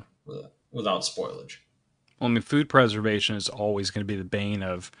entire time, without spoilage. Well, I mean, food preservation is always going to be the bane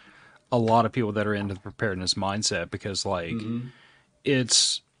of a lot of people that are into the preparedness mindset because, like,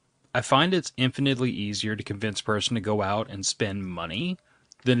 I find it's infinitely easier to convince a person to go out and spend money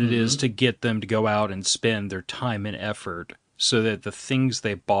than it is to get them to go out and spend their time and effort so that the things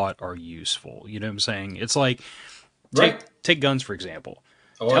they bought are useful. You know what I'm saying? It's like, take guns, for example.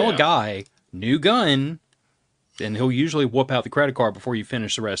 Tell a guy, new gun, and he'll usually whoop out the credit card before you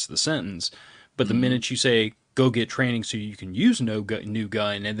finish the rest of the sentence. But the minute you say, go get training so you can use new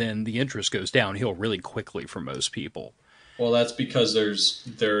gun, and then the interest goes downhill really quickly for most people. Well, that's because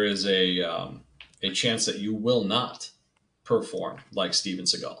there is a chance that you will not perform like Steven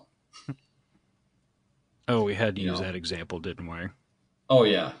Seagal. Oh, we had to use that example, didn't we? Oh,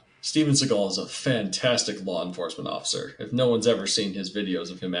 yeah. Steven Seagal is a fantastic law enforcement officer. If no one's ever seen his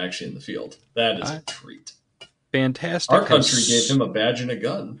videos of him actually in the field, that is a treat. Fantastic. Our country gave him a badge and a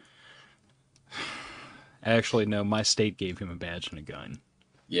gun. Actually, no, my state gave him a badge and a gun.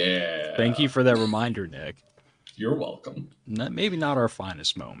 Yeah. Thank you for that reminder, Nick. You're welcome. Maybe not our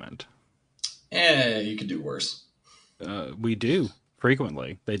finest moment. You could do worse. We do,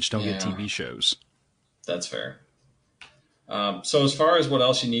 frequently. They just don't get TV shows. That's fair. So as far as what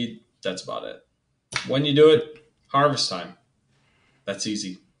else you need, that's about it. When you do it, harvest time. That's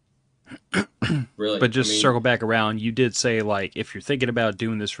easy. Really. But just circle back around, you did say, like, if you're thinking about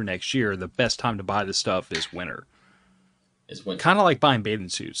doing this for next year, the best time to buy this stuff is winter. Kind of like buying bathing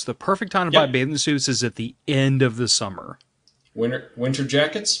suits. The perfect time to buy bathing suits is at the end of the summer. Winter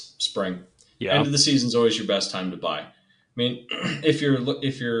jackets, spring. Yeah. End of the season is always your best time to buy. I mean, if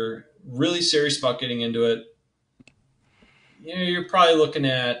you're really serious about getting into it, you're probably looking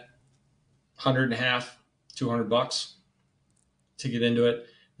at $150, $200 to get into it.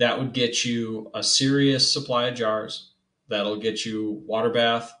 That would get you a serious supply of jars. That'll get you water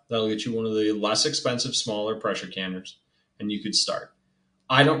bath. That'll get you one of the less expensive, smaller pressure canners, and you could start.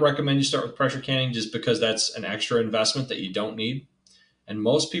 I don't recommend you start with pressure canning just because that's an extra investment that you don't need. And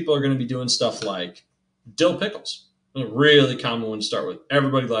most people are going to be doing stuff like dill pickles. A really common one to start with.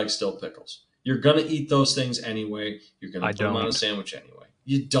 Everybody likes dill pickles. You're going to eat those things anyway. You're going to put them on a sandwich anyway.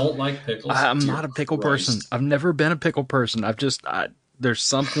 You don't like pickles? I'm not a pickle person. I've never been a pickle person. There's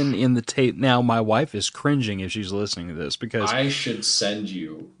something in the tape. Now, my wife is cringing if she's listening to this because I should send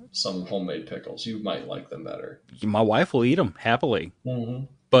you some homemade pickles. You might like them better. My wife will eat them happily, Mm-hmm.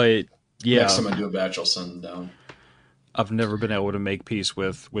 but Next yeah, time I do a batch, I'll send them down. I've never been able to make peace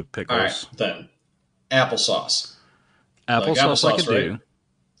with All right, pickles. then applesauce. You like Applesauce I applesauce, could right? do.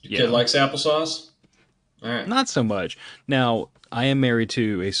 Your kid Yeah, likes applesauce. All right. not so much. Now, I am married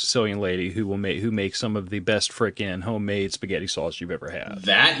to a Sicilian lady who makes some of the best frickin' homemade spaghetti sauce you've ever had.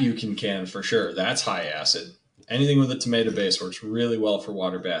 That you can can for sure. That's high acid. Anything with a tomato base works really well for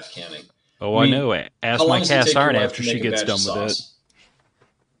water bath canning. Oh, I I mean, know. how Ask my long does it cast take your iron wife after to she make a gets batch of done with it. sauce?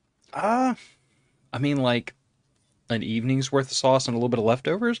 Ah, I mean, like an evening's worth of sauce and a little bit of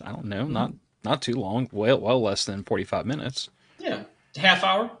leftovers. I don't know. Mm-hmm. Not too long. Well less than 45 minutes. Yeah, half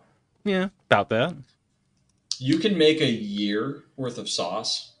hour. Yeah, about that. You can make a year worth of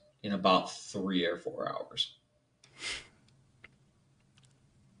sauce in about 3 or 4 hours.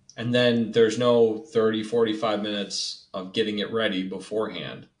 And then there's no 30, 45 minutes of getting it ready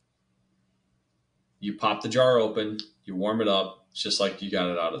beforehand. You pop the jar open, you warm it up. It's just like you got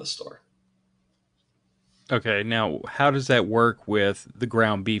it out of the store. Okay, now how does that work with the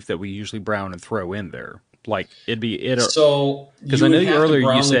ground beef that we usually brown and throw in there? Like it'd be it So because you I know would you have to earlier you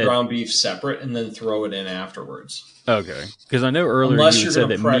brown the said ground beef separate and then throw it in afterwards. okay because I know earlier you Unless had you're said going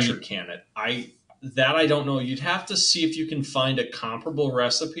that to pressure meat. can it. I don't know. You'd have to see if you can find a comparable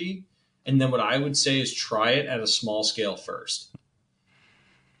recipe. And then what I would say is try it at a small scale first.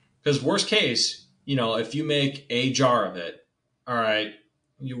 Because worst case, if you make a jar of it, all right,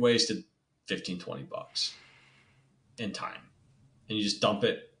 you wasted 15, $20 in time. And you just dump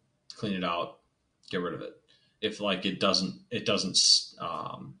it, clean it out, get rid of it. If like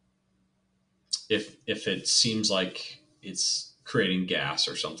if it seems like it's creating gas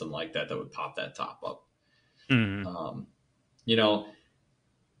or something like that would pop that top up. Mm, Um, you know,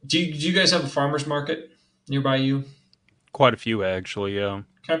 do you guys have a farmer's market nearby you? quite a few actually. Yeah.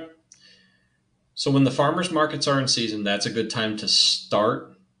 Okay. So when the farmers markets are in season, that's a good time to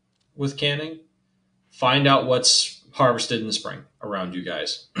start with canning. Find out what's harvested in the spring around you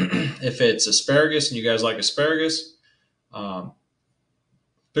guys. If it's asparagus and you guys like asparagus, um,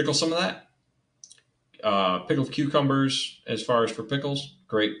 pickle some of that. Pickled cucumbers, as far as for pickles,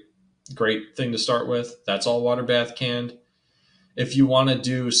 great thing to start with. That's all water bath canned. If you want to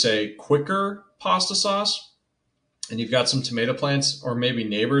do, say, quicker pasta sauce, and you've got some tomato plants or maybe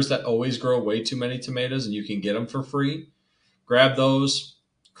neighbors that always grow way too many tomatoes and you can get them for free, grab those,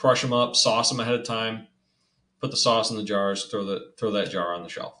 crush them up, sauce them ahead of time, put the sauce in the jars, throw that jar on the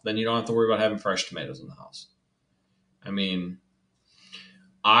shelf. Then you don't have to worry about having fresh tomatoes in the house. I mean,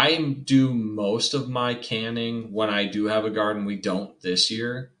 I do most of my canning when I do have a garden. We don't this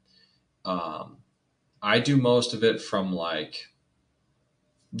year. Um, I do most of it from like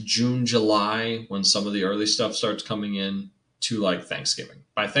June, July, when some of the early stuff starts coming in, to like Thanksgiving.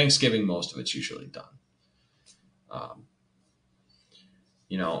 By Thanksgiving, most of it's usually done. Um,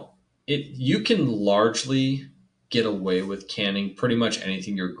 you know, you can largely get away with canning pretty much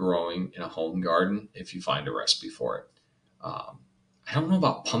anything you're growing in a home garden if you find a recipe for it. Um, I don't know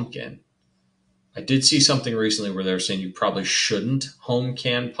about pumpkin. I did see something recently where they're saying you probably shouldn't home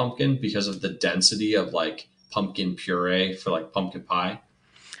can pumpkin because of the density of like pumpkin puree for like pumpkin pie.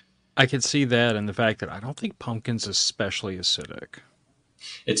 I could see that and the fact that I don't think pumpkin's especially acidic.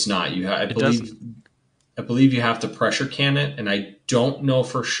 It's not. It doesn't. I believe you have to pressure can it, and I don't know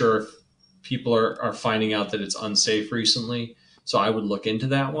for sure if people are finding out that it's unsafe recently. So I would look into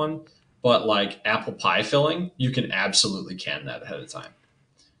that one. But like apple pie filling, you can absolutely can that ahead of time.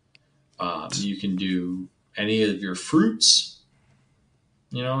 You can do any of your fruits,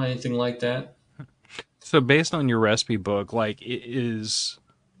 anything like that. So based on your recipe book, like is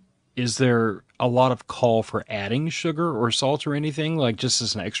there a lot of call for adding sugar or salt or anything like just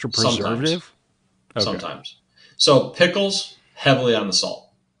as an extra Sometimes, preservative? Okay, sometimes. So pickles heavily on the salt.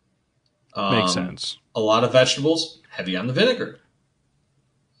 makes Um, sense. a lot of vegetables heavy on the vinegar.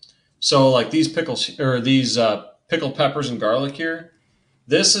 So like these pickles or these pickled peppers and garlic here,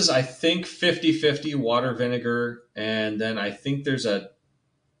 this is I think 50-50 water vinegar, and then I think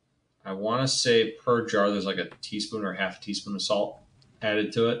I want to say per jar there's like a teaspoon or half a teaspoon of salt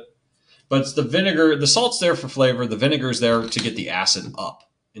added to it. But it's the vinegar, the salt's there for flavor, the vinegar is there to get the acid up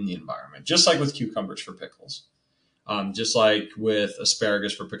in the environment, just like with cucumbers for pickles, just like with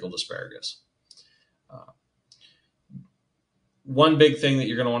asparagus for pickled asparagus. Uh, One big thing that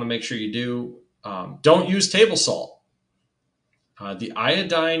you're going to want to make sure you do, don't use table salt. The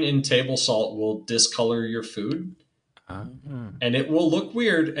iodine in table salt will discolor your food, Uh, and it will look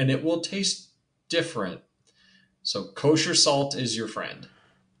weird and it will taste different. So kosher salt is your friend.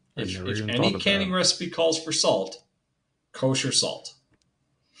 I If never if even thought any of canning that. recipe calls for salt, kosher salt.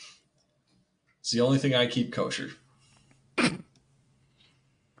 It's the only thing I keep kosher.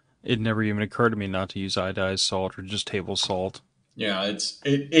 It never even occurred to me not to use iodized salt or just table salt. Yeah,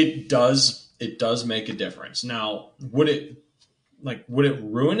 it does make a difference. Now, would it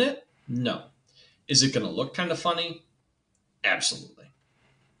ruin it? No. Is it going to look kind of funny? Absolutely.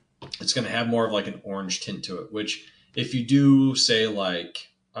 It's going to have more of like an orange tint to it, which if you do say like,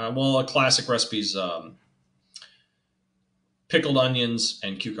 a classic recipe is pickled onions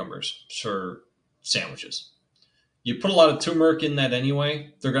and cucumbers for sandwiches. You put a lot of turmeric in that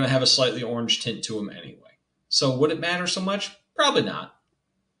anyway, they're going to have a slightly orange tint to them anyway. So would it matter so much? Probably not.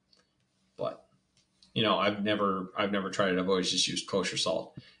 But I've never tried it. I've always just used kosher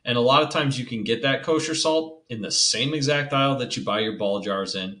salt. And a lot of times you can get that kosher salt in the same exact aisle that you buy your ball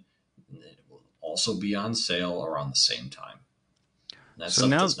jars in. It will also be on sale around the same time. And that So stuff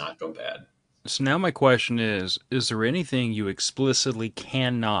now, does not go bad. so now my question is there anything you explicitly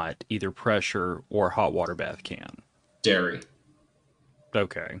cannot either pressure or hot water bath can? Dairy.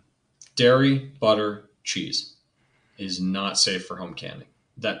 Okay. Dairy, butter, cheese is not safe for home canning.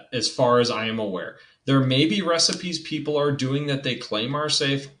 That, as far as I am aware, there may be recipes people are doing that they claim are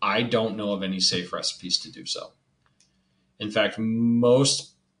safe. I don't know of any safe recipes to do so. In fact,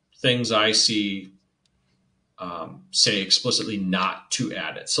 most things I see say explicitly not to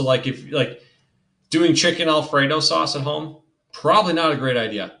add it. So, like if like doing chicken Alfredo sauce at home, probably not a great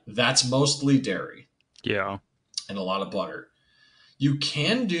idea. That's mostly dairy Yeah. and a lot of butter. You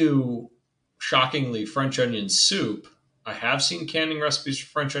can do, shockingly, French onion soup. I have seen canning recipes for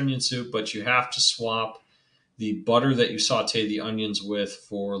French onion soup, but you have to swap the butter that you saute the onions with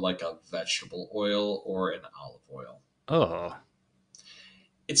for like a vegetable oil or an olive oil. Oh.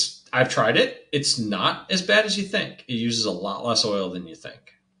 I've tried it. It's not as bad as you think. It uses a lot less oil than you think.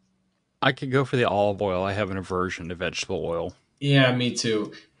 I could go for the olive oil. I have an aversion to vegetable oil. Yeah, me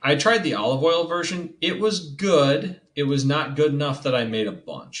too. I tried the olive oil version. It was good. It was not good enough that I made a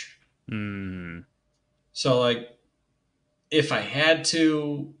bunch. Hmm. So, like, if I had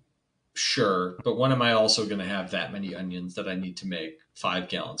to, sure. But when am I also going to have that many onions that I need to make 5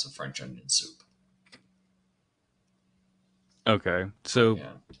 gallons of French onion soup? Okay. So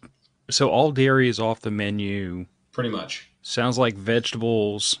Yeah, so all dairy is off the menu. pretty much. Sounds like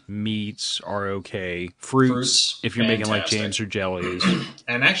vegetables, meats are okay. Fruits, Fruits, if you're making like fantastic. jams or jellies.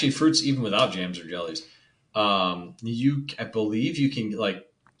 And actually, fruits even without jams or jellies. I believe you can, like,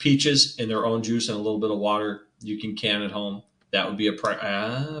 peaches in their own juice and a little bit of water. You can can at home. That would be a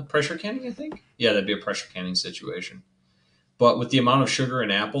pressure canning, I think. Yeah, that'd be a pressure canning situation. But with the amount of sugar in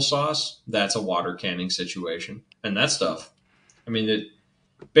applesauce, that's a water canning situation. And that stuff, I mean,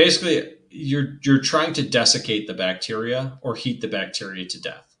 basically you're trying to desiccate the bacteria or heat the bacteria to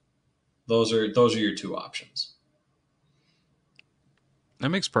death. Those are your two options. That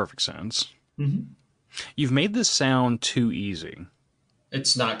makes perfect sense. Mm-hmm. You've made this sound too easy.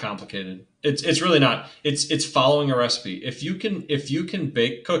 It's not complicated. It's really not. It's following a recipe. If you can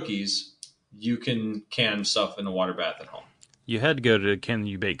bake cookies, you can can stuff in a water bath at home. You had to go to Can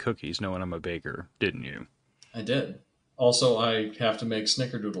You Bake Cookies knowing I'm a baker, didn't you? I did. Also, I have to make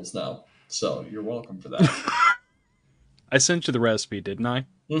snickerdoodles now, so you're welcome for that. I sent you the recipe, didn't I?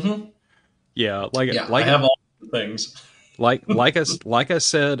 Mm-hmm. Yeah, like Yeah, I like have all the things. like I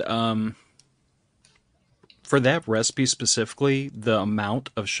said, for that recipe specifically, the amount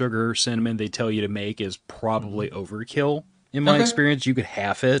of sugar cinnamon they tell you to make is Mm-hmm. probably overkill. In my Okay. experience, you could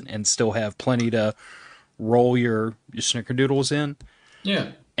half it and still have plenty to roll your snickerdoodles in.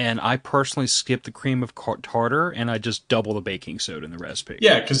 Yeah. And I personally skip the cream of tartar and I just double the baking soda in the recipe.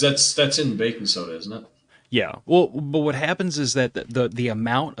 Yeah, because that's in baking soda, isn't it? Yeah. Well, but what happens is that the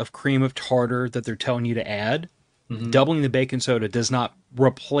amount of cream of tartar that they're telling you to add, Mm-hmm. doubling the baking soda does not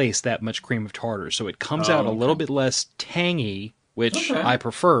replace that much cream of tartar. So it comes out a Oh, little okay. bit less tangy, which Okay. I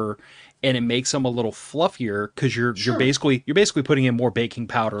prefer, and it makes them a little fluffier because you're Sure. basically putting in more baking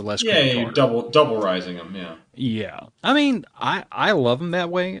powder, less Yeah, cream of yeah, you're tartar. double rising them. Yeah. Yeah. I mean, I love them that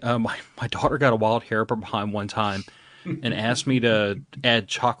way. My daughter got a wild hair behind one time and asked me to add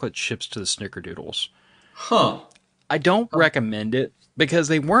chocolate chips to the snickerdoodles. Huh. I don't recommend it because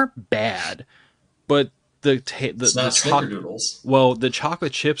they weren't bad, but It's the not choc snickerdoodles. well, the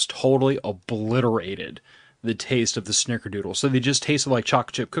chocolate chips totally obliterated the taste of the snickerdoodle. So they just tasted like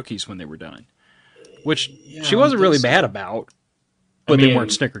chocolate chip cookies when they were done, which Yeah, she I would wasn't think really mad so. about, I but they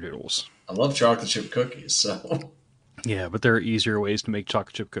weren't mean, snickerdoodles. I love chocolate chip cookies, so Yeah, but there are easier ways to make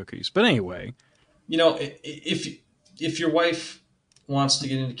chocolate chip cookies. But anyway, if your wife wants to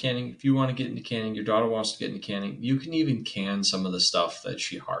get into canning, if you want to get into canning, your daughter wants to get into canning, you can even can some of the stuff that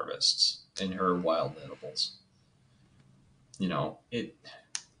she harvests in her wild edibles. It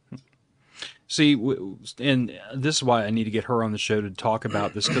See, and this is why I need to get her on the show to talk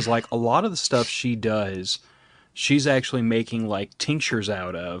about this, because like a lot of the stuff she does, she's actually making like tinctures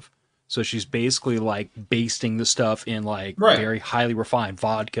out of. So she's basically like basting the stuff in like Right. very highly refined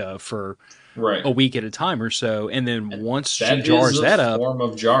vodka for Right. a week at a time or so, and then And once she that is jars a that up, form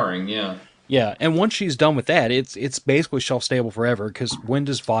of jarring, yeah. yeah, and once she's done with that, it's basically shelf stable forever. Because when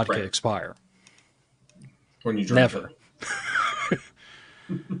does vodka Right. expire? When you drink Never. it.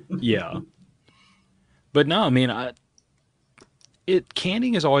 Yeah, but no, I mean,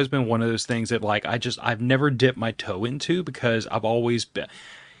 canning has always been one of those things that like I've never dipped my toe into because I've always been,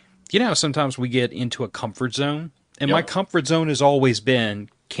 you know, sometimes we get into a comfort zone, and my Yep. comfort zone has always been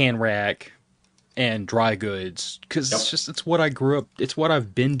can rack and dry goods because Yep. it's what I grew up, it's what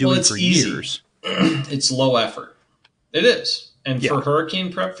I've been Well, doing for it's easy. years. It's low effort. It is. And Yeah. for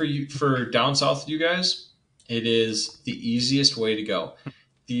hurricane prep for you for down south you guys, it is the easiest way to go.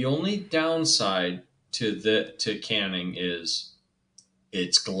 The only downside to canning is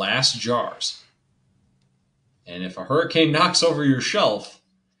it's glass jars. And if a hurricane knocks over your shelf,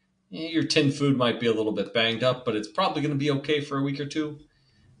 your tin food might be a little bit banged up, but it's probably going to be okay for a week or two.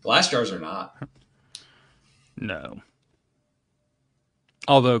 Glass jars are not. No.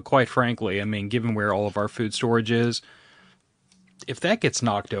 Although, quite frankly, I mean, given where all of our food storage is, if that gets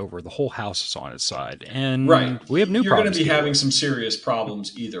knocked over, the whole house is on its side, Right. and we have new You're going to problems be to deal having with. some serious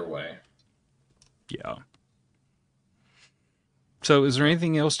problems either way. Yeah. So, is there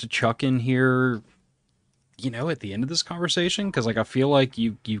anything else to chuck in here? You know, at the end of this conversation, because like I feel like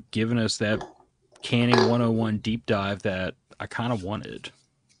you've given us that canning 101 deep dive that I kind of wanted.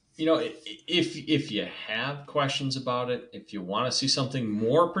 You know, if you have questions about it, if you want to see something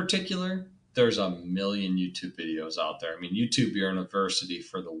more particular, there's a million YouTube videos out there. I mean, YouTube University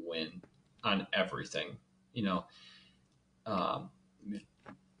for the win on everything. You know, um,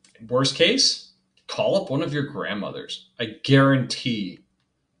 worst case, call up one of your grandmothers. I guarantee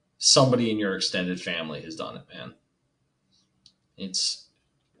somebody in your extended family has done it, man. It's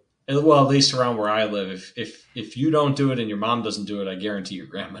well, at least around where I live. If you don't do it and your mom doesn't do it, I guarantee your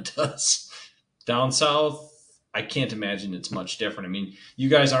grandma does. Down south, I can't imagine it's much different. I mean, you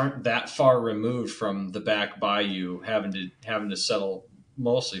guys aren't that far removed from the back bayou, having to settle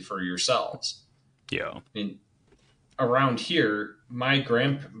mostly for yourselves. Yeah. I mean, around here, my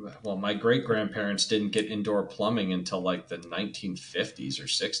great grandparents didn't get indoor plumbing until like the 1950s or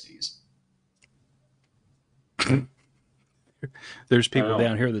 60s. There's I people know.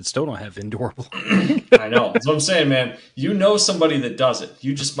 down here that still don't have indoor plumbing. I know. That's what I'm saying, man. You know somebody that does it.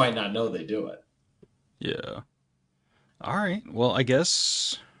 You just might not know they do it. Yeah. All right. Well, I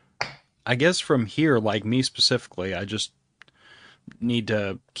guess from here, like me specifically, I just need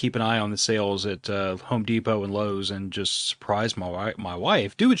to keep an eye on the sales at Home Depot and Lowe's and just surprise my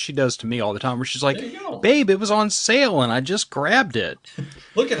wife. Do what she does to me all the time, where she's like, There you go. "Babe, it was on sale and I just grabbed it."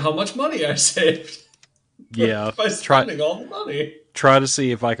 Look at how much money I saved Yeah. by Try spending all the money. try to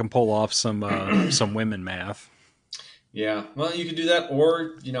see if I can pull off some women math. Yeah, well, you could do that,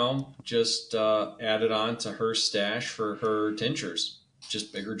 or just add it on to her stash for her tinctures,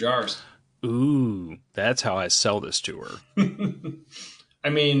 just bigger jars. Ooh, that's how I sell this to her. I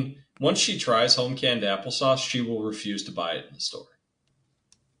mean, once she tries home canned applesauce, she will refuse to buy it in the store.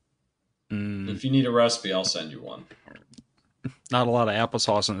 Mm, If you need a recipe, I'll send you one. not a lot of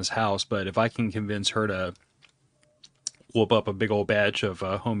applesauce in this house, but if I can convince her to whoop up a big old batch of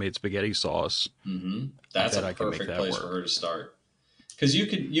homemade spaghetti sauce, I That's a bet I can make perfect that place for work. her to start. Because you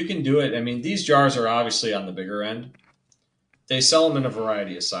can do it. I mean, these jars are obviously on the bigger end. They sell them in a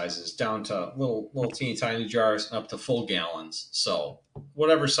variety of sizes, down to little teeny tiny jars and up to full gallons. So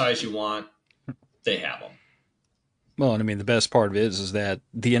whatever size you want, they have them. Well, and I mean, the best part of it is that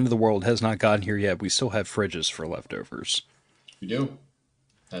the end of the world has not gotten here yet. We still have fridges for leftovers. We do.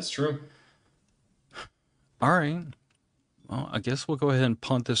 That's true. All right. Well, I guess we'll go ahead and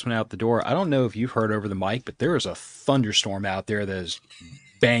punt this one out the door. I don't know if you've heard over the mic, but there is a thunderstorm out there that is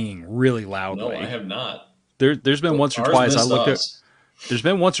banging really No, I loudly. have not. There's been once or Ours twice I missed looked at us. there's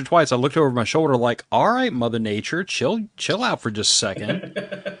been once or twice I looked over my shoulder like, all right, Mother Nature, chill out for just a second.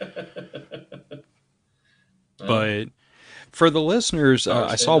 Well, But for the listeners, ours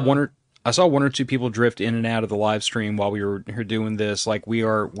did not. I saw one or two people drift in and out of the live stream while we were here doing this. Like we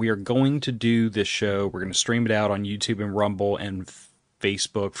are going to do this show. We're going to stream it out on YouTube and Rumble and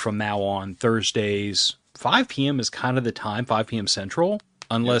Facebook from now on Thursdays. 5 p.m. is kind of the time, 5 p.m. Central,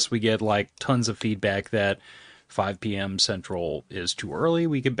 Yep. unless we get like tons of feedback that 5 p.m. Central is too early.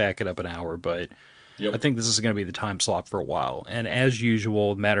 We could back it up an hour, but I Yep. think this is going to be the time slot for a while. And as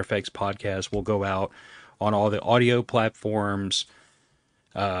usual, Matter of Facts podcast will go out on all the audio platforms.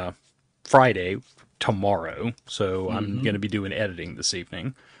 Friday, tomorrow. So I'm going Mm-hmm. to be doing editing this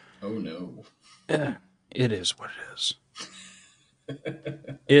evening. Oh no. It is what it is.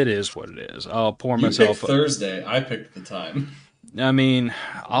 It is what it is. I'll pour You picked myself. Thursday. I picked the time. I mean,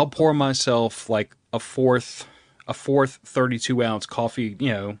 I'll pour myself like a fourth 32-ounce coffee,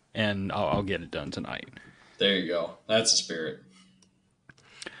 and I'll get it done tonight. There you go. That's the spirit.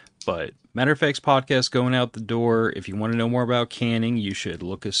 But Matter of Fact's podcast going out the door. If you want to know more about canning, you should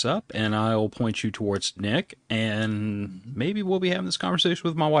look us up, and I'll point you towards Nick. And Mm-hmm. maybe we'll be having this conversation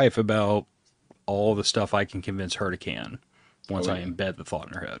with my wife about all the stuff I can convince her to can once Oh I yeah. embed the thought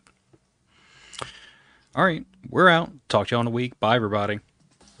in her head. All right, we're out. Talk to y'all in a week. Bye, everybody.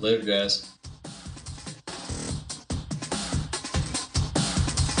 Later, guys.